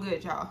so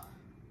good, y'all.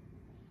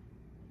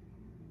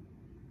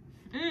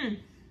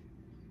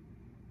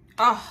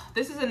 Oh,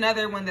 this is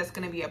another one that's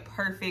going to be a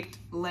perfect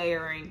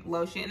layering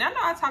lotion. And I know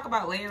I talk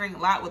about layering a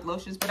lot with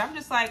lotions, but I'm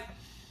just like,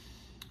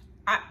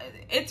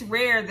 it's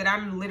rare that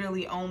I'm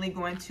literally only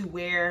going to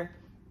wear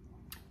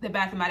the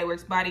Bath & Body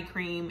Works body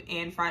cream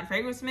and fine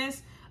fragrance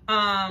mist.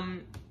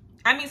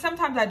 I mean,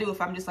 sometimes I do if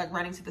I'm just like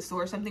running to the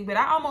store or something, but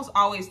I almost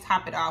always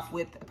top it off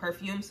with a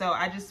perfume. So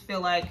I just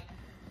feel like,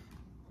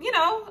 you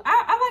know,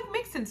 I like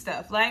mixing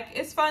stuff. Like,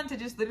 it's fun to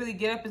just literally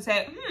get up and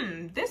say,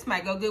 this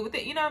might go good with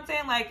it. You know what I'm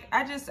saying? Like,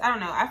 I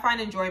don't know. I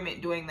find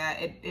enjoyment doing that.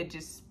 It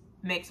just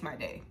makes my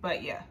day.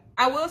 But yeah,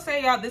 I will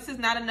say, y'all, this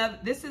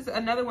is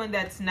another one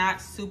that's not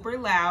super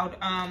loud.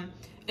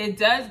 It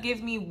does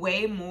give me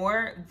way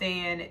more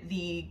than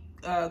the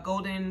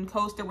Golden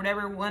Coast or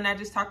whatever one I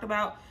just talked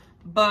about,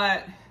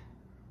 but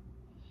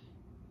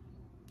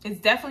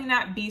it's definitely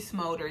not beast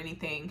mode or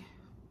anything.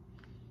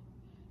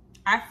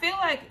 I feel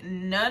like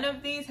none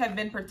of these have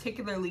been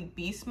particularly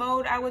beast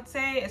mode, I would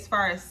say, as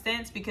far as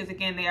scents, because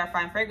again, they are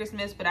fine fragrance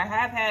mist, but I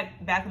have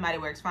had Bath & Body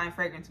Works fine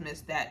fragrance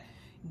mist that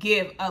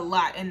give a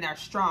lot and they're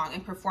strong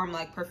and perform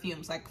like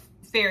perfumes, like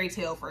Fairy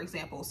Tale, for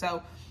example.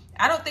 So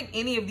I don't think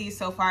any of these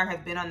so far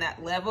have been on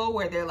that level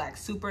where they're like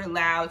super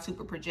loud,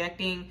 super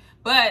projecting,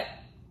 but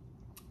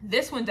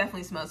this one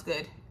definitely smells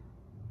good.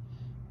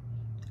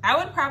 I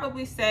would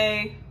probably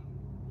say,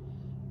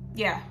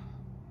 yeah,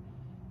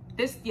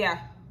 this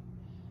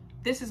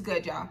is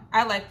good, y'all.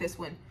 I like this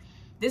one.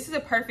 This is a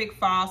perfect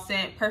fall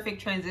scent,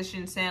 perfect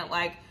transition scent.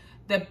 Like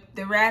the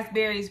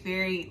raspberry is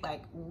very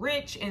like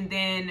rich, and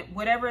then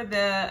whatever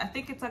I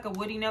think it's like a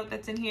woody note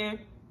that's in here.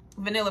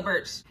 Vanilla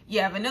birch.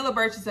 Yeah, vanilla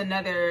birch is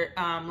another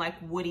like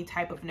woody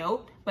type of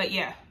note. But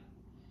yeah,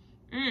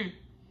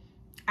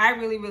 I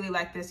really, really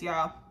like this,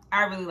 y'all.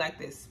 I really like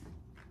this.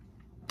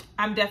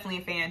 I'm definitely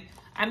a fan.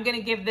 I'm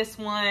gonna give this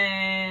one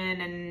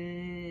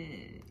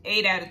an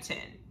 8 out of 10.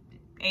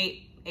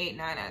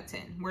 9 out of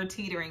 10. We're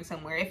teetering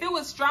somewhere. If it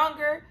was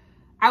stronger,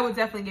 I would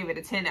definitely give it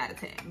a 10 out of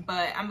 10,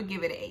 but I'm gonna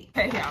give it an 8.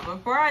 Okay, y'all,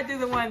 before I do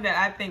the one that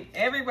I think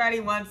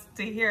everybody wants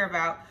to hear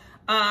about,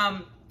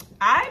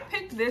 I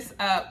picked this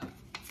up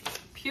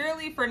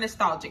purely for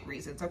nostalgic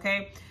reasons,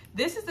 okay?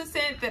 This is the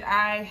scent that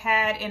I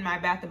had in my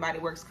Bath & Body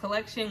Works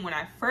collection when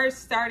I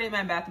first started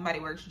my Bath &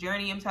 Body Works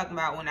journey. I'm talking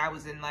about when I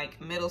was in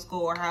like middle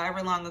school or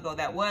however long ago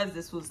that was.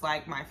 This was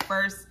like my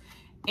first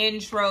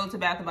intro to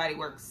Bath & Body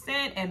Works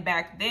scent, and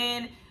back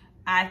then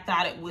I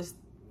thought it was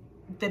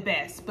the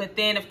best. But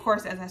then, of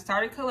course, as I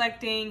started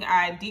collecting,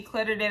 I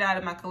decluttered it out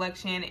of my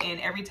collection, and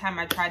every time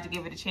I tried to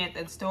give it a chance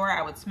in store,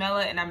 I would smell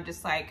it and I'm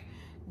just like,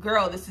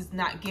 girl, this is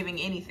not giving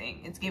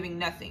anything. It's giving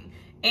nothing.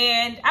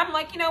 And I'm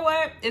like, you know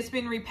what? It's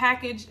been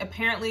repackaged.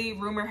 Apparently,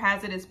 rumor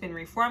has it it's been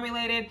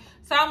reformulated.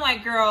 So I'm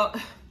like, girl,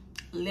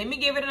 let me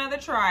give it another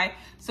try.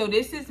 So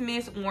this is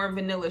Miss Warm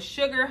Vanilla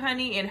Sugar,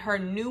 honey, in her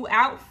new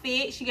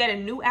outfit. She got a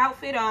new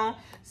outfit on.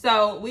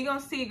 So we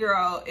gonna see,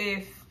 girl,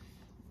 if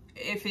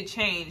it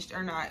changed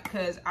or not,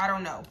 because I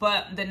don't know.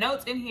 But the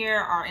notes in here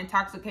are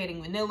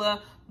intoxicating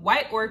vanilla,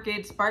 white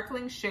orchid,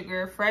 sparkling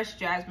sugar, fresh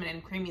jasmine,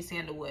 and creamy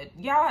sandalwood.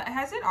 Y'all,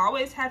 has it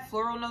always had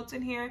floral notes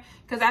in here?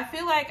 Because I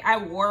feel like I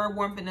wore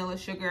Warm Vanilla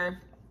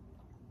Sugar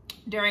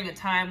during a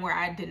time where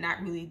I did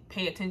not really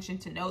pay attention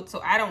to notes,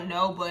 so I don't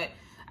know, but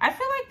I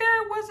feel like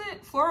there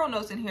wasn't floral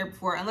notes in here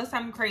before, unless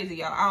I'm crazy,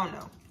 y'all. I don't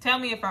know. Tell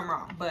me if I'm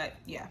wrong, but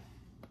yeah.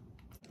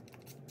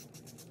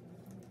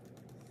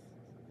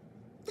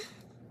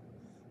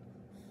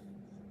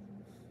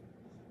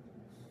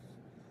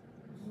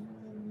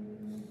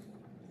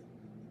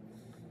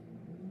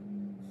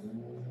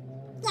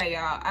 Hey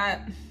y'all,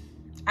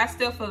 I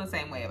still feel the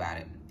same way about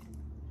it.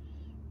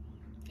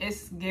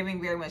 It's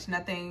giving very much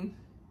nothing.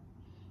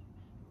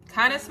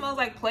 Kind of smells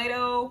like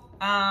Play-Doh.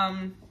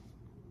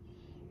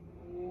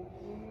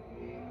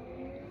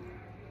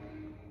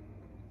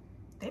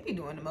 They be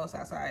doing the most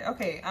outside.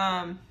 Okay,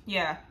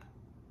 yeah,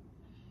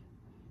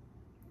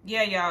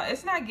 y'all,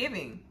 it's not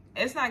giving.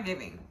 It's not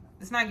giving.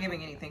 It's not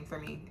giving anything for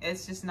me.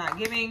 It's just not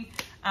giving.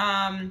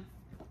 I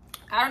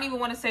don't even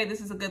want to say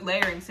this is a good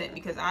layering scent,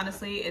 because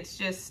honestly, it's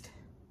just,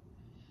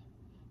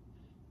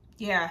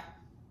 yeah,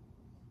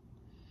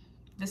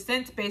 the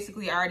scent's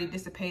basically already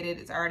dissipated.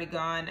 It's already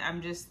gone.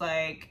 I'm just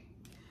like,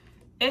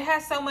 it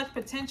has so much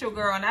potential,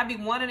 girl, and I be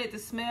wanting it to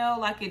smell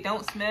like it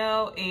don't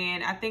smell,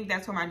 and I think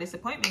that's where my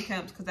disappointment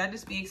comes, because I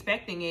just be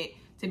expecting it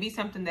to be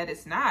something that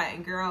it's not.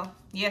 And girl,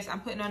 yes, I'm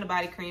putting on the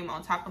body cream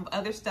on top of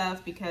other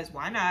stuff, because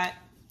why not?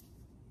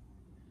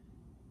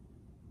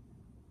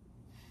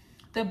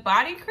 The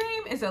body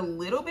cream is a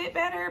little bit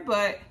better,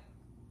 but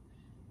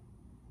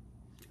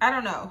I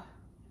don't know.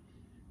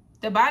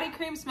 The body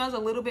cream smells a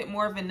little bit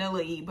more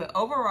vanilla-y, but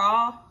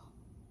overall,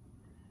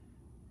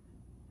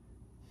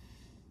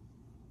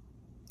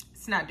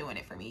 It's not doing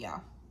it for me,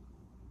 y'all.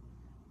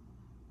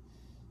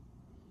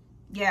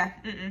 Yeah,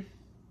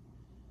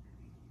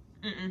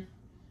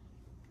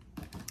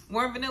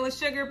 Warm vanilla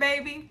sugar,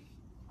 baby.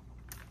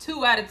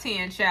 2 out of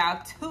 10, child.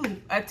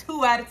 A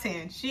 2 out of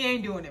 10. She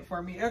ain't doing it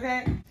for me,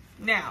 okay?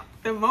 Now,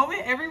 the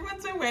moment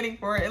everyone's been waiting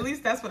for, at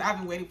least that's what I've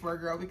been waiting for,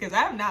 girl, because I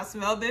have not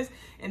smelled this,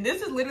 and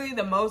this is literally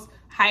the most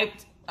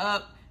hyped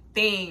up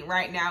thing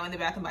right now in the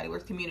Bath & Body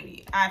Works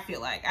community, I feel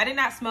like. I did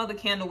not smell the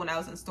candle when I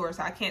was in store,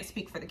 so I can't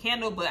speak for the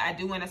candle, but I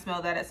do want to smell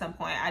that at some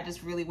point. I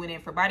just really went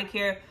in for body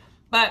care.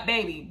 But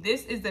baby,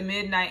 this is the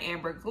Midnight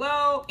Amber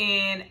Glow,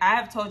 and I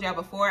have told y'all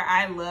before,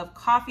 I love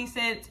coffee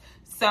scents,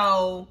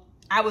 so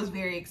I was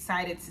very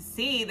excited to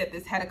see that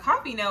this had a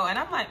coffee note, and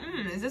I'm like,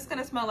 is this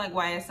gonna smell like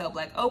YSL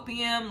Black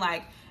Opium?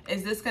 Like,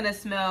 is this gonna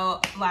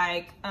smell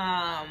like,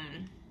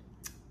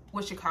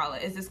 what you call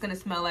it? Is this gonna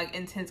smell like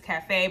Intense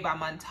Cafe by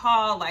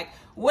Montal? Like,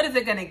 what is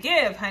it gonna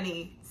give,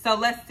 honey? So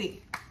let's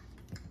see.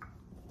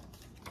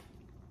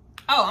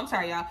 Oh, I'm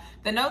sorry, y'all.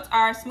 The notes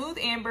are smooth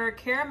amber,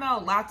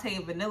 caramel latte,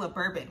 vanilla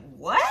bourbon.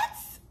 What?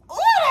 Oh,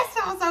 that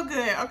sounds so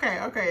good.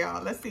 Okay,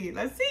 y'all. Let's see.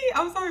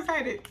 I'm so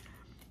excited.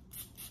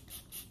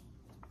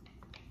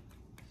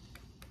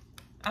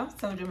 I'm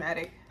so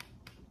dramatic.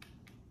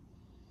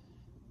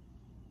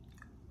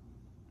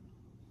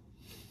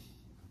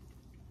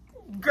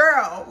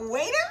 Girl,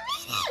 wait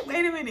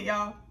a minute,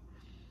 y'all.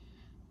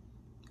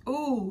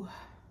 Ooh.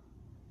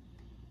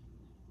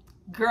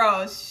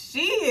 Girl,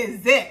 she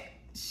is it.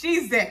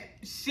 She's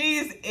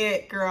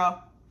it,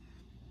 girl.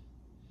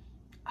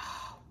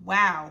 Oh,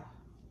 wow.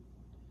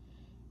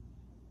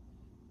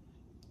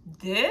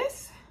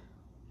 This?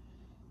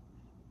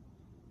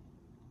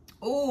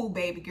 Ooh,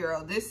 baby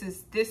girl, this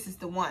is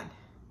the one.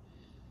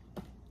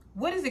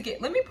 What does it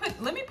get? Let me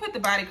put the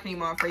body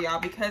cream on for y'all,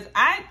 because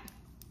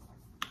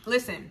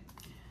listen,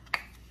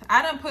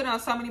 I done put on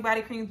so many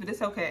body creams, but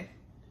it's okay.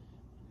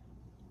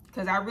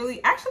 Because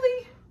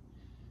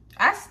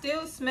I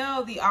still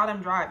smell the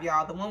Autumn Drive,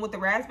 y'all. The one with the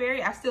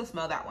raspberry, I still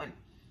smell that one.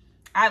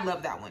 I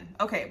love that one.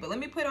 Okay, but let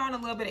me put on a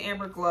little bit of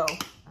Amber Glow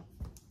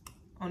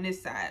on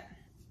this side.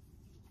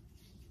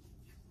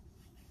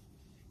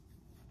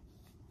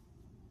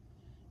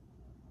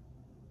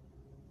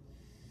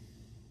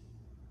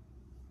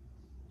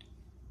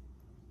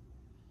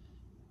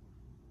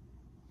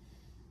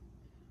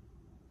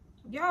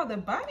 Y'all, the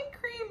body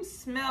cream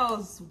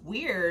smells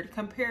weird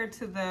compared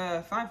to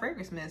the Fine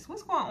Fragrance Mist.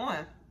 What's going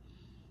on?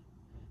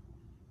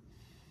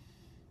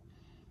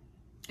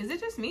 Is it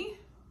just me?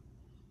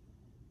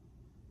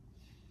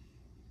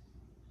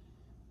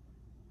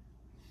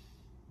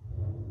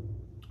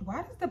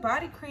 Why does the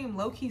body cream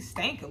low-key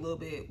stank a little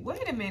bit?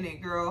 Wait a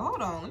minute, girl.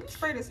 Hold on. Let me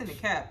spray this in the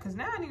cap, because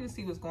now I need to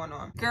see what's going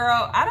on.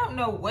 Girl, I don't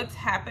know what's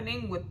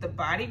happening with the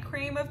body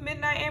cream of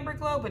Midnight Amber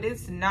Glow, but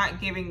it's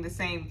not giving the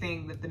same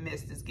thing that the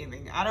mist is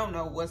giving. I don't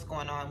know what's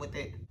going on with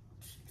it.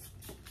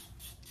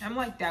 I'm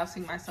like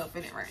dousing myself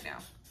in it right now.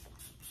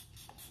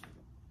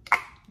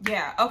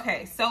 Yeah,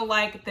 okay. So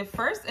like the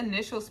first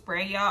initial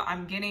spray, y'all,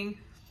 I'm getting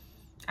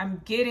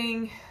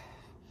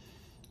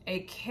a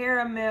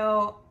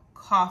caramel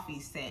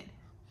coffee scent.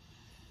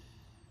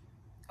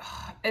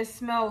 It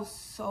smells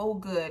so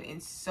good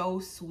and so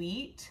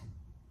sweet.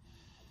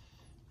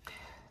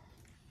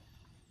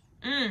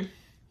 And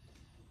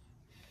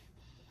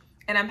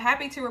I'm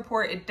happy to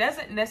report it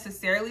doesn't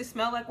necessarily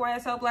smell like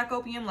YSL Black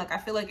Opium. Like, I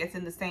feel like it's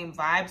in the same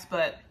vibes,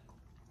 but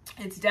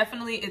it's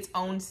definitely its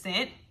own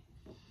scent.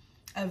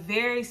 A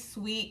very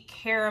sweet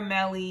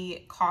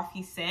caramelly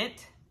coffee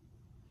scent.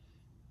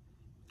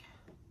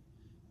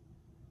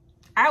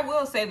 I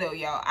will say though,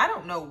 y'all, I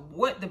don't know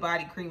what the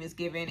body cream is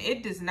giving.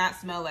 It does not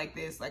smell like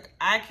this. Like,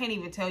 I can't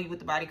even tell you what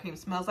the body cream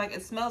smells like.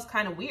 It smells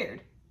kind of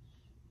weird.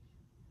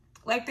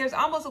 Like, there's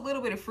almost a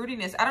little bit of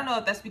fruitiness. I don't know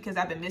if that's because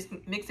I've been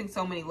mixing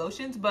so many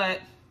lotions, but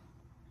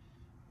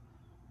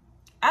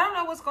I don't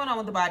know what's going on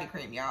with the body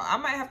cream, y'all. I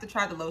might have to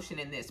try the lotion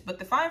in this. But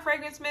the Fine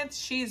Fragrance Mist,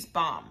 she's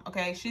bomb,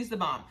 okay? She's the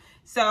bomb.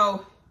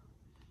 So,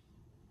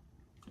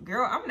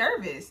 girl, I'm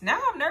nervous. Now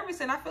I'm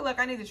nervous, and I feel like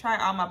I need to try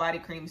all my body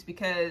creams,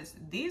 because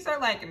these are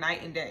like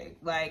night and day.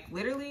 Like,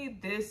 literally,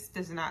 this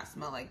does not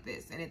smell like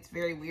this, and it's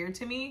very weird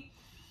to me.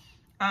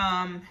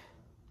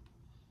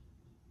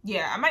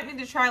 Yeah, I might need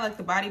to try like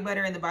the body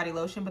butter and the body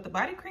lotion, but the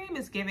body cream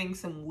is giving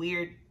some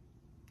weird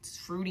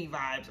fruity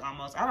vibes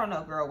almost. I don't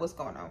know, girl, what's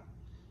going on?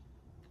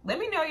 Let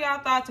me know y'all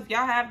thoughts if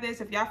y'all have this,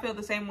 if y'all feel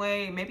the same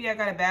way. Maybe I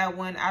got a bad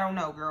one. I don't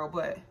know, girl,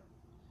 but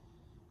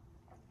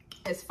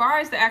as far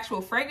as the actual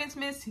fragrance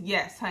mist,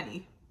 yes,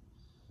 honey.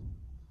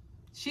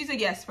 She's a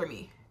yes for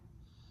me.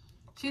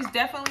 She's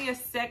definitely a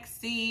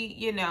sexy,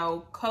 you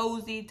know,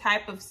 cozy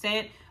type of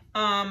scent.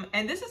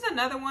 And this is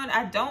another one.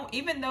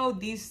 Even though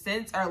these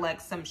scents are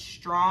like some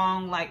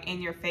strong, like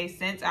in your face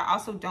scents, I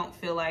also don't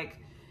feel like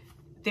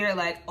they're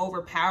like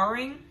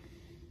overpowering.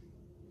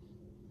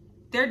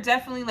 They're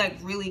definitely like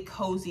really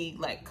cozy,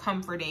 like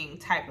comforting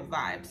type of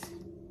vibes.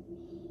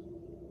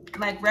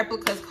 Like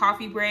Replica's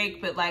Coffee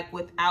Break, but like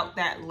without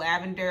that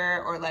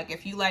lavender, or like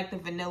if you like the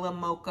vanilla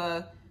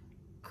mocha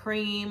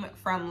cream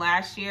from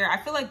last year. I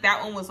feel like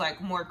that one was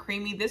like more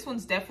creamy. This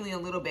one's definitely a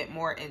little bit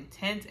more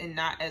intense and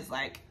not as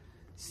like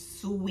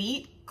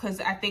sweet, because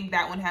I think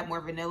that one had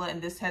more vanilla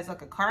and this has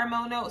like a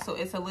caramel note. So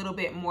it's a little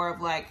bit more of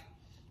like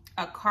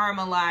a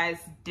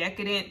caramelized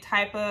decadent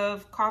type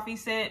of coffee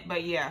scent.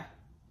 But yeah,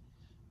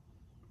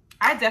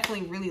 I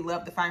definitely really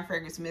love the Fine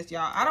Fragrance Mist,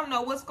 y'all. I don't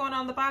know what's going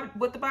on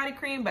with the body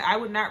cream, but I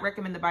would not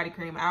recommend the body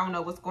cream. I don't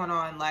know what's going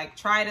on. Like,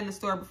 try it in the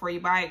store before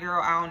you buy it,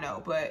 girl. I don't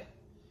know, but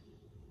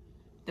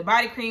the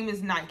body cream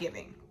is not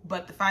giving.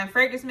 But the Fine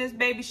Fragrance Mist,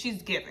 baby,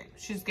 she's giving.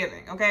 She's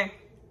giving, okay?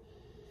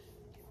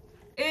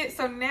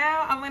 So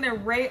now I'm going to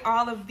rate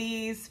all of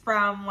these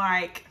from,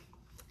 like,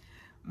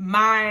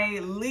 my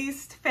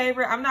least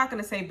favorite. I'm not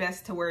going to say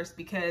best to worst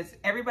because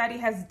everybody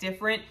has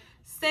different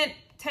scent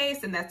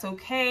taste, and that's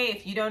okay.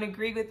 If you don't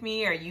agree with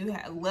me or you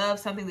love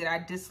something that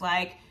I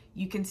dislike,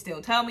 you can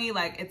still tell me,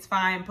 like, it's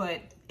fine.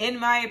 But in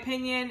my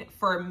opinion,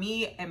 for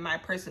me and my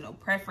personal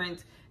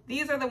preference,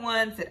 these are the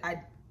ones that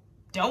I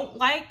don't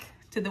like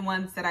to the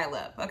ones that I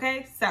love.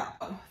 Okay, so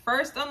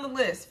first on the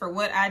list for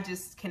what I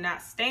just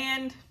cannot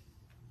stand,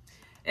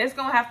 it's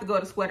gonna have to go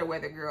to Sweater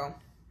Weather, girl.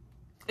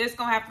 It's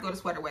gonna have to go to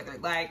Sweater Weather.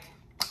 Like,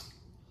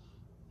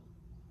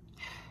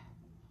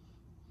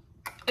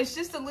 it's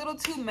just a little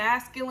too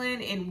masculine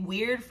and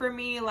weird for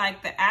me.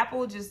 Like, the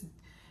apple just,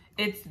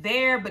 it's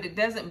there, but it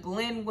doesn't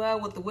blend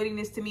well with the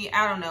woodiness to me.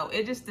 I don't know.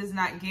 It just does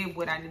not give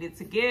what I needed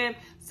to give.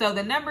 So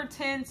the number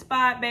 10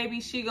 spot,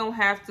 baby, she gonna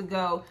have to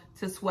go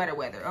to Sweater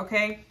Weather,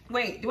 okay?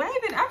 Wait,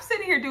 I'm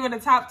sitting here doing the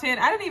top 10.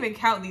 I didn't even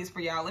count these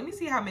for y'all. Let me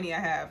see how many I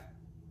have.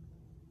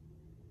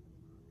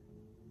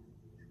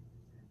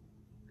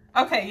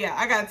 Okay, yeah,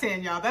 I got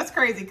 10, y'all. That's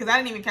crazy because I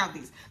didn't even count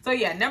these. So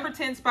yeah, number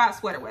 10 spot,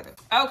 Sweater Weather.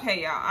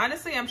 Okay, y'all.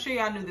 Honestly, I'm sure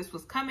y'all knew this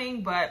was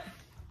coming, but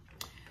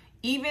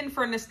even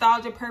for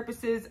nostalgia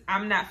purposes,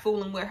 I'm not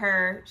fooling with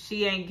her.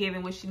 She ain't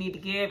giving what she need to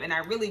give, and I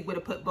really would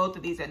have put both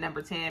of these at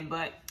number 10.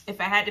 But if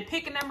I had to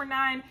pick a number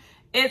 9,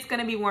 it's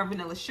gonna be Warm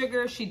Vanilla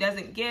Sugar. She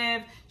doesn't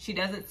give. She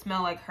doesn't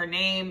smell like her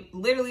name.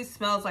 Literally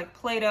smells like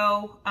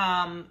Play-Doh.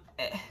 I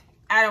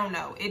don't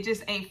know. It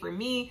just ain't for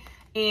me.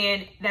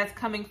 And that's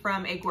coming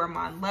from a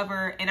gourmand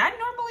lover. And I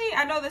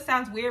know this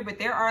sounds weird, but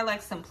there are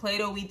like some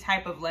Play-Doh-y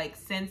type of like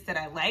scents that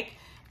I like,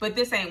 but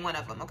this ain't one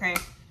of them, okay?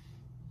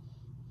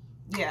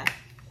 Yeah,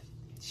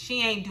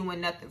 she ain't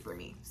doing nothing for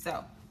me.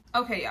 So,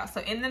 okay, y'all.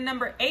 So in the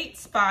number 8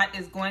 spot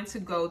is going to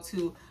go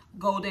to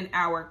Golden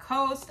Hour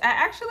Coast. I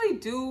actually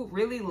do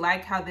really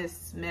like how this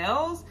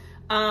smells.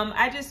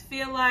 I just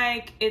feel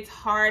like it's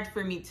hard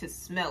for me to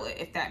smell it,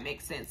 if that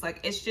makes sense. Like,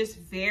 it's just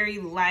very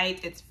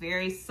light. It's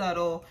very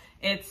subtle.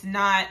 It's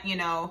not, you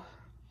know,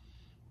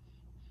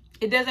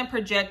 it doesn't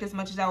project as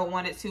much as I would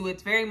want it to.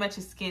 It's very much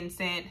a skin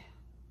scent.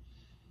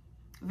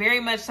 Very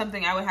much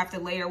something I would have to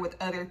layer with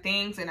other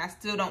things. And I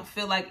still don't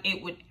feel like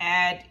it would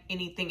add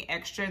anything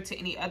extra to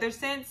any other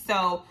scent.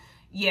 So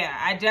yeah,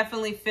 I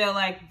definitely feel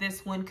like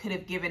this one could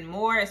have given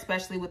more,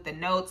 especially with the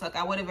notes. Like,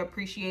 I would have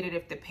appreciated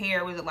if the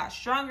pear was a lot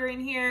stronger in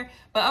here,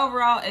 but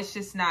overall, it's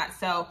just not.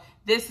 So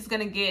this is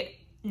gonna get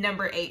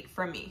number 8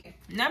 from me.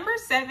 Number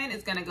 7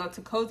 is gonna go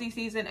to Cozy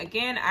Season.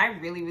 Again, I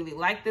really, really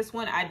like this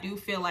one. I do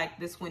feel like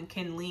this one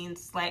can lean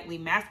slightly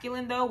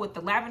masculine though with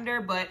the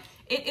lavender, but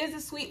it is a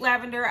sweet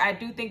lavender. I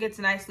do think it's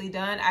nicely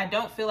done. I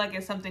don't feel like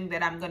it's something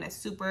that I'm gonna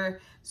super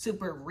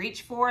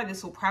reach for.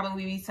 This will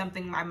probably be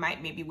something I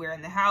might maybe wear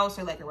in the house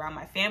or like around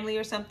my family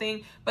or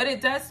something, but it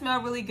does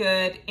smell really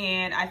good.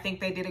 And I think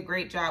they did a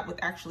great job with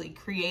actually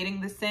creating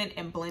the scent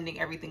and blending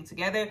everything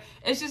together.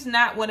 It's just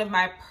not one of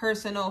my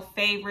personal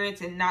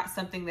favorites and not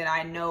something that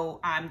I know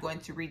I'm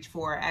going to reach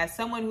for as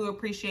someone who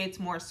appreciates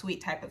more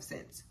sweet type of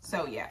scents.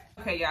 So yeah.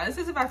 Okay, y'all, this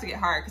is about to get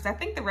hard because I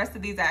think the rest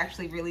of these I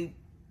actually really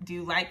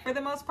do like for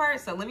the most part.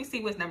 So let me see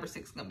what's number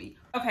 6 gonna be.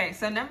 Okay,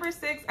 so number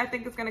 6, I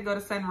think it's gonna go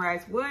to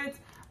Sunrise Woods.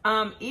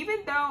 Even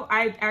though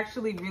I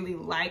actually really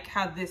like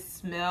how this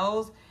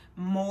smells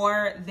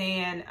more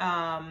than,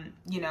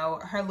 you know,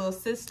 her little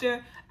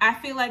sister, I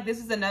feel like this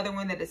is another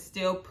one that is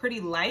still pretty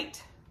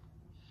light.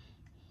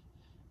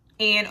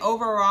 And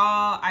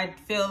overall, I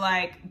feel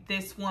like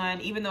this one,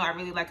 even though I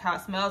really like how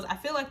it smells, I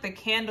feel like the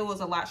candle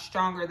is a lot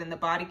stronger than the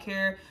body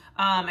care.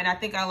 And I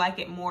think I like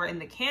it more in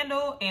the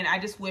candle. And I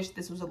just wish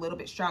this was a little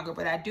bit stronger.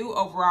 But I do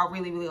overall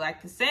really, really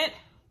like the scent.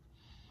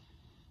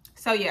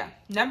 So yeah,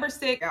 number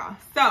 6. Yeah.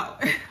 So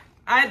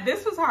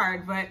this was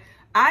hard, but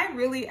I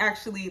really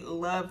actually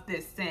love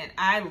this scent.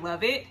 I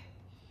love it.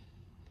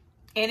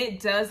 And it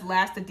does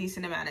last a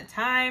decent amount of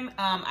time.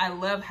 I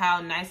love how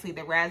nicely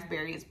the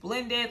raspberry is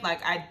blended.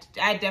 Like,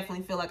 I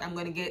definitely feel like I'm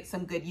going to get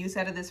some good use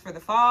out of this for the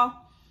fall.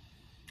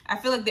 I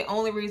feel like the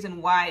only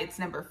reason why it's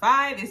number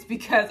 5 is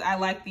because I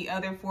like the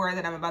other 4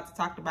 that I'm about to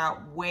talk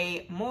about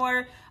way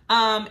more.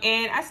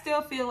 And I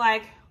still feel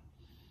like,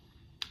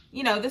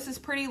 you know, this is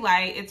pretty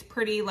light. It's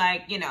pretty,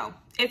 like, you know,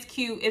 it's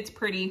cute. It's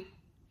pretty.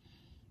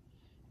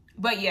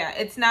 But yeah,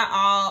 it's not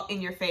all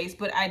in your face,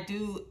 but I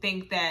do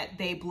think that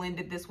they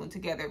blended this one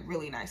together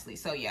really nicely.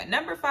 So yeah,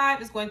 number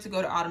 5 is going to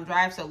go to Autumn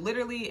Drive. So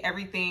literally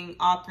everything,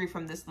 all 3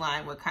 from this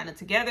line were kind of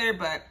together,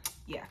 but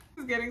yeah,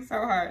 it's getting so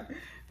hard.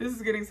 This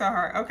is getting so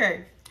hard.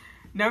 Okay.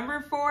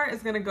 Number 4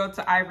 is going to go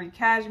to Ivory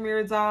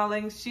Cashmere,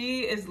 darling.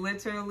 She is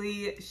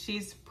literally,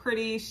 she's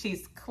pretty,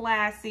 she's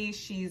classy,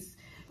 she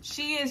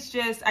is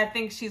just, I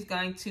think she's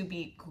going to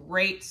be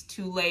great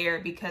to layer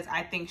because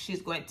I think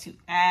she's going to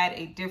add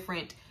a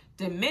different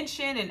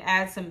dimension and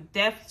add some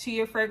depth to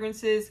your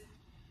fragrances.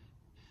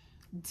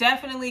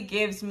 Definitely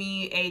gives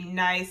me a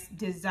nice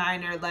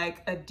designer,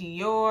 like a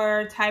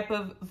Dior type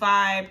of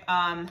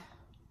vibe.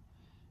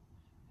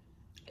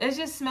 It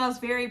just smells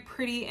very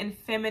pretty and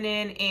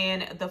feminine,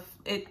 and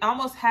it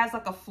almost has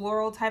like a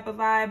floral type of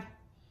vibe.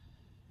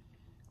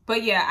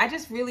 But yeah, I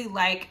just really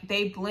like,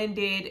 they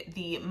blended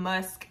the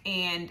musk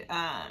and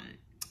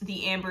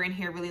the amber in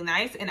here really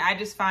nice. And I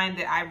just find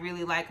that I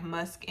really like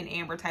musk and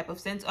amber type of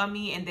scents on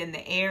me. And then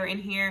the air in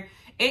here,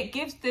 it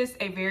gives this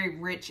a very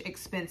rich,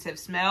 expensive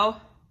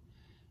smell.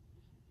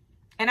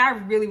 And I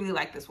really, really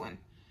like this one.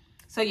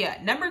 So yeah,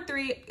 number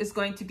 3 is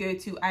going to go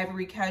to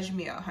Ivory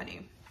Cashmere,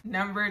 honey.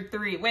 Number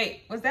 3,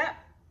 wait, was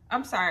that?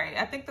 I'm sorry.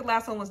 I think the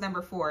last one was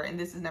number 4 and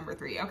this is number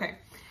 3. Okay.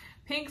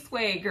 Pink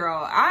Suede,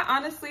 girl.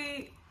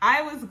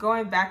 I was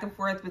going back and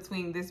forth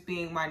between this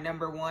being my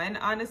number 1,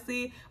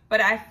 honestly, but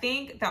I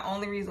think the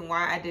only reason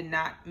why I did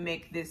not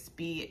make this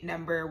be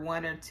number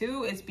 1 or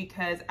 2 is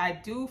because I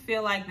do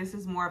feel like this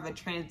is more of a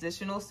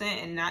transitional scent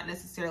and not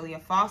necessarily a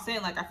fall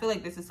scent. Like, I feel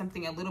like this is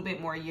something a little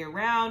bit more year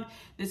round.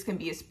 This can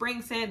be a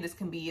spring scent, this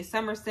can be a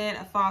summer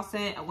scent, a fall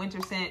scent, a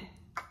winter scent.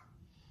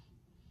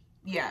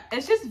 Yeah,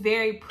 it's just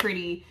very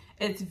pretty.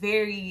 It's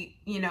very,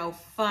 you know,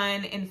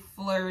 fun and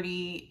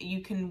flirty.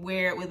 You can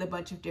wear it with a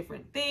bunch of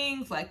different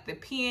things, like the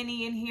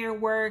peony in here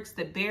works,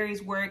 the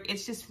berries work.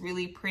 It's just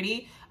really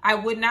pretty. I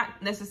would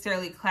not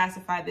necessarily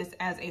classify this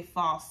as a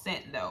fall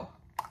scent though.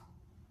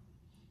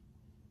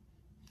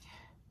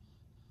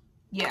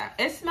 Yeah,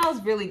 it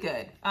smells really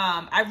good.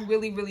 I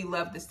really, really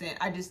love the scent.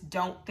 I just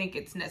don't think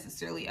it's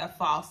necessarily a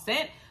fall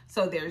scent.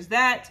 So there's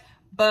that.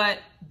 But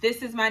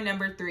this is my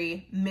number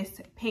 3,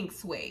 Miss Pink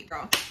Suede.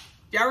 Girl.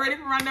 Y'all ready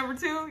for my number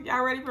 2?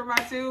 Y'all ready for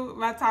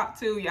my top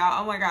 2,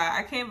 y'all? Oh my God,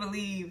 I can't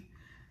believe.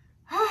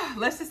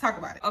 Let's just talk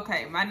about it.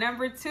 Okay, my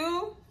number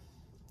 2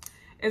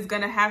 is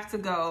gonna have to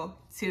go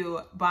to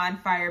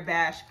Bonfire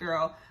Bash,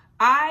 girl.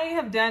 I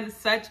have done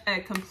such a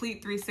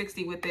complete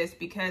 360 with this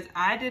because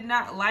I did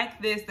not like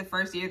this the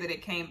first year that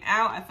it came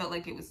out. I felt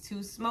like it was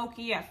too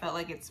smoky. I felt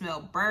like it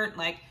smelled burnt.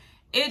 Like,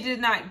 it did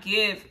not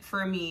give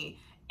for me.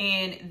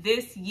 And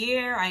this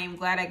year, I am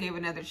glad I gave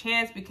another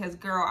chance because,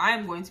 girl, I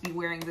am going to be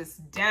wearing this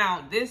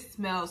down. This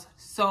smells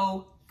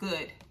so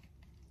good.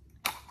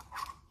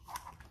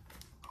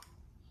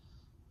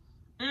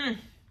 Oh,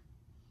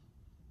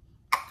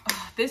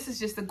 this is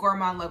just a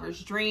gourmand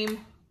lover's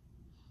dream.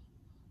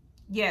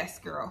 Yes,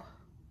 girl.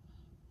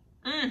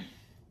 Oh,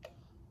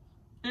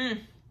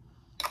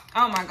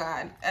 my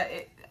God.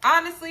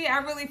 Honestly, I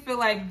really feel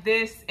like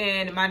this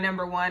and my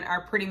number 1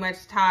 are pretty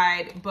much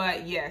tied.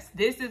 But yes,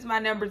 this is my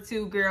number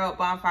 2, girl,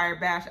 Bonfire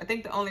Bash. I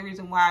think the only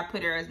reason why I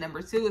put her as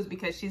number 2 is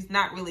because she's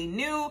not really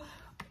new.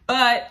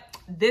 But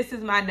this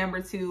is my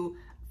number 2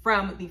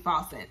 from the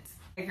fall scents.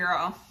 Hey,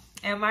 girl.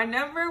 And my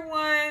number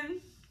 1,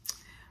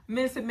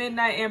 Miss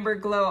Midnight Amber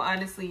Glow.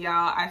 Honestly,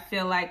 y'all, I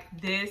feel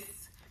like this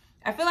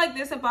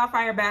and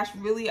Bonfire Bash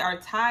really are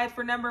tied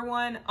for number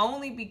 1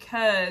 only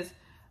because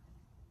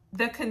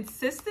the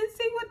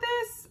consistency with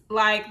this,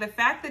 like the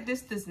fact that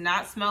this does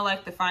not smell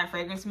like the Fine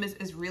Fragrance Mist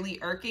is really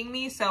irking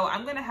me. So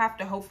I'm going to have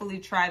to hopefully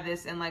try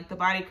this in like the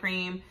body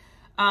cream,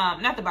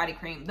 not the body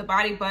cream, the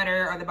body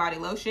butter or the body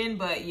lotion.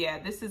 But yeah,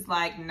 this is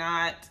like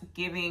not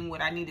giving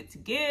what I needed to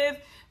give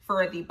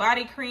for the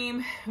body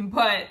cream.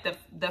 But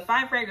the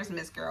Fine Fragrance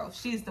Mist, girl,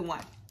 she's the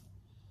one.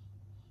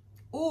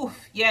 Oof,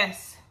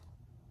 yes.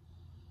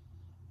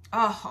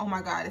 Oh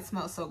my God, it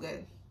smells so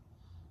good.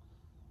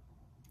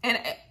 And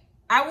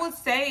I would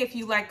say if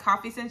you like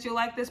coffee scents, you'll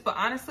like this, but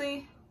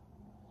honestly,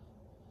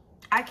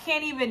 I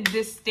can't even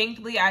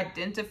distinctly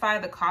identify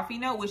the coffee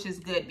note, which is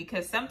good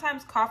because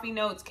sometimes coffee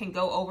notes can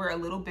go over a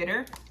little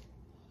bitter.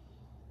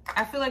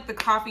 I feel like the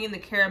coffee and the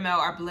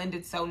caramel are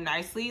blended so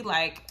nicely.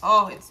 Like,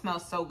 oh, it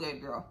smells so good,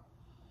 girl.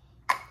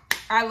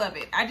 I love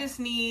it. I just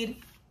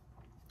need,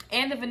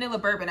 and the vanilla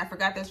bourbon. I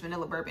forgot there's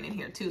vanilla bourbon in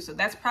here too. So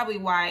that's probably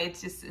why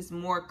it's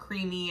more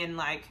creamy and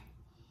like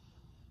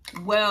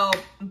well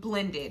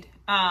blended.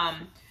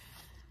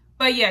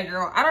 But yeah,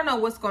 girl, I don't know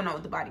what's going on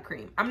with the body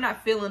cream. I'm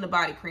not feeling the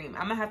body cream.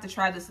 I'm gonna have to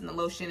try this in the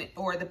lotion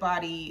or the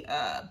body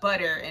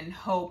butter and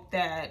hope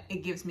that it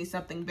gives me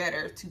something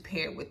better to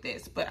pair with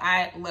this. But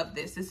I love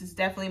this. This is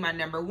definitely my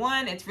number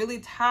 1. It's really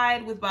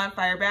tied with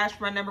Bonfire Bash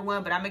for my number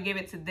 1, but I'm gonna give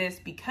it to this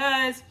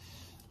because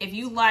if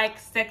you like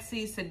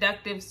sexy,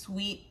 seductive,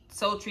 sweet,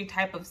 sultry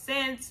type of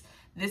scents,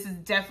 this is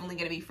definitely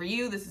gonna be for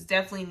you. This is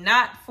definitely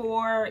not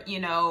for, you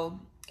know,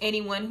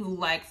 anyone who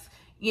likes,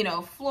 you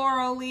know,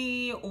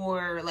 florally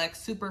or like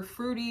super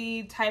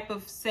fruity type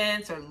of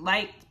scents or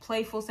light,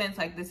 playful scents.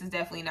 Like, this is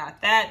definitely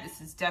not that. This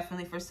is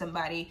definitely for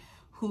somebody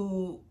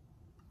who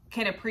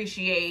can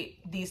appreciate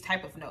these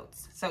type of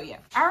notes. So yeah.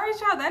 All right,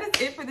 y'all, that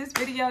is it for this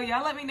video.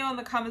 Y'all let me know in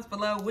the comments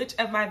below which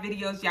of my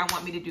videos y'all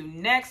want me to do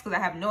next, because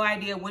I have no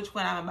idea which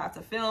one I'm about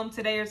to film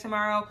today or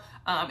tomorrow.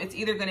 It's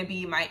either going to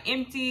be my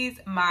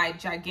empties, my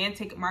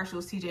gigantic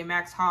Marshalls TJ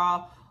Maxx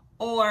haul,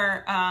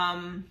 or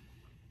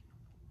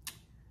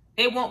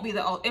it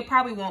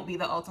probably won't be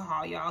the Ulta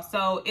haul, y'all.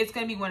 So it's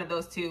going to be one of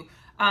those two.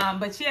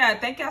 But yeah,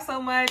 thank y'all so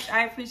much.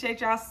 I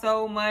appreciate y'all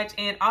so much.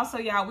 And also,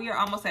 y'all, we are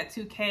almost at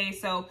 2K.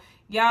 So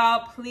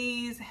y'all,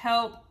 please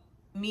help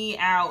me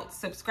out.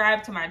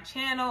 Subscribe to my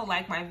channel,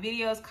 like my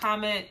videos,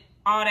 comment,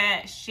 all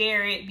that,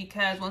 share it,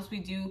 because once we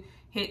do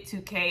hit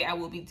 2K, I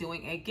will be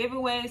doing a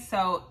giveaway.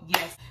 So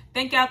yes,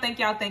 thank y'all,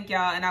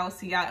 and I will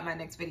see y'all in my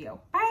next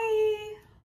video. Bye.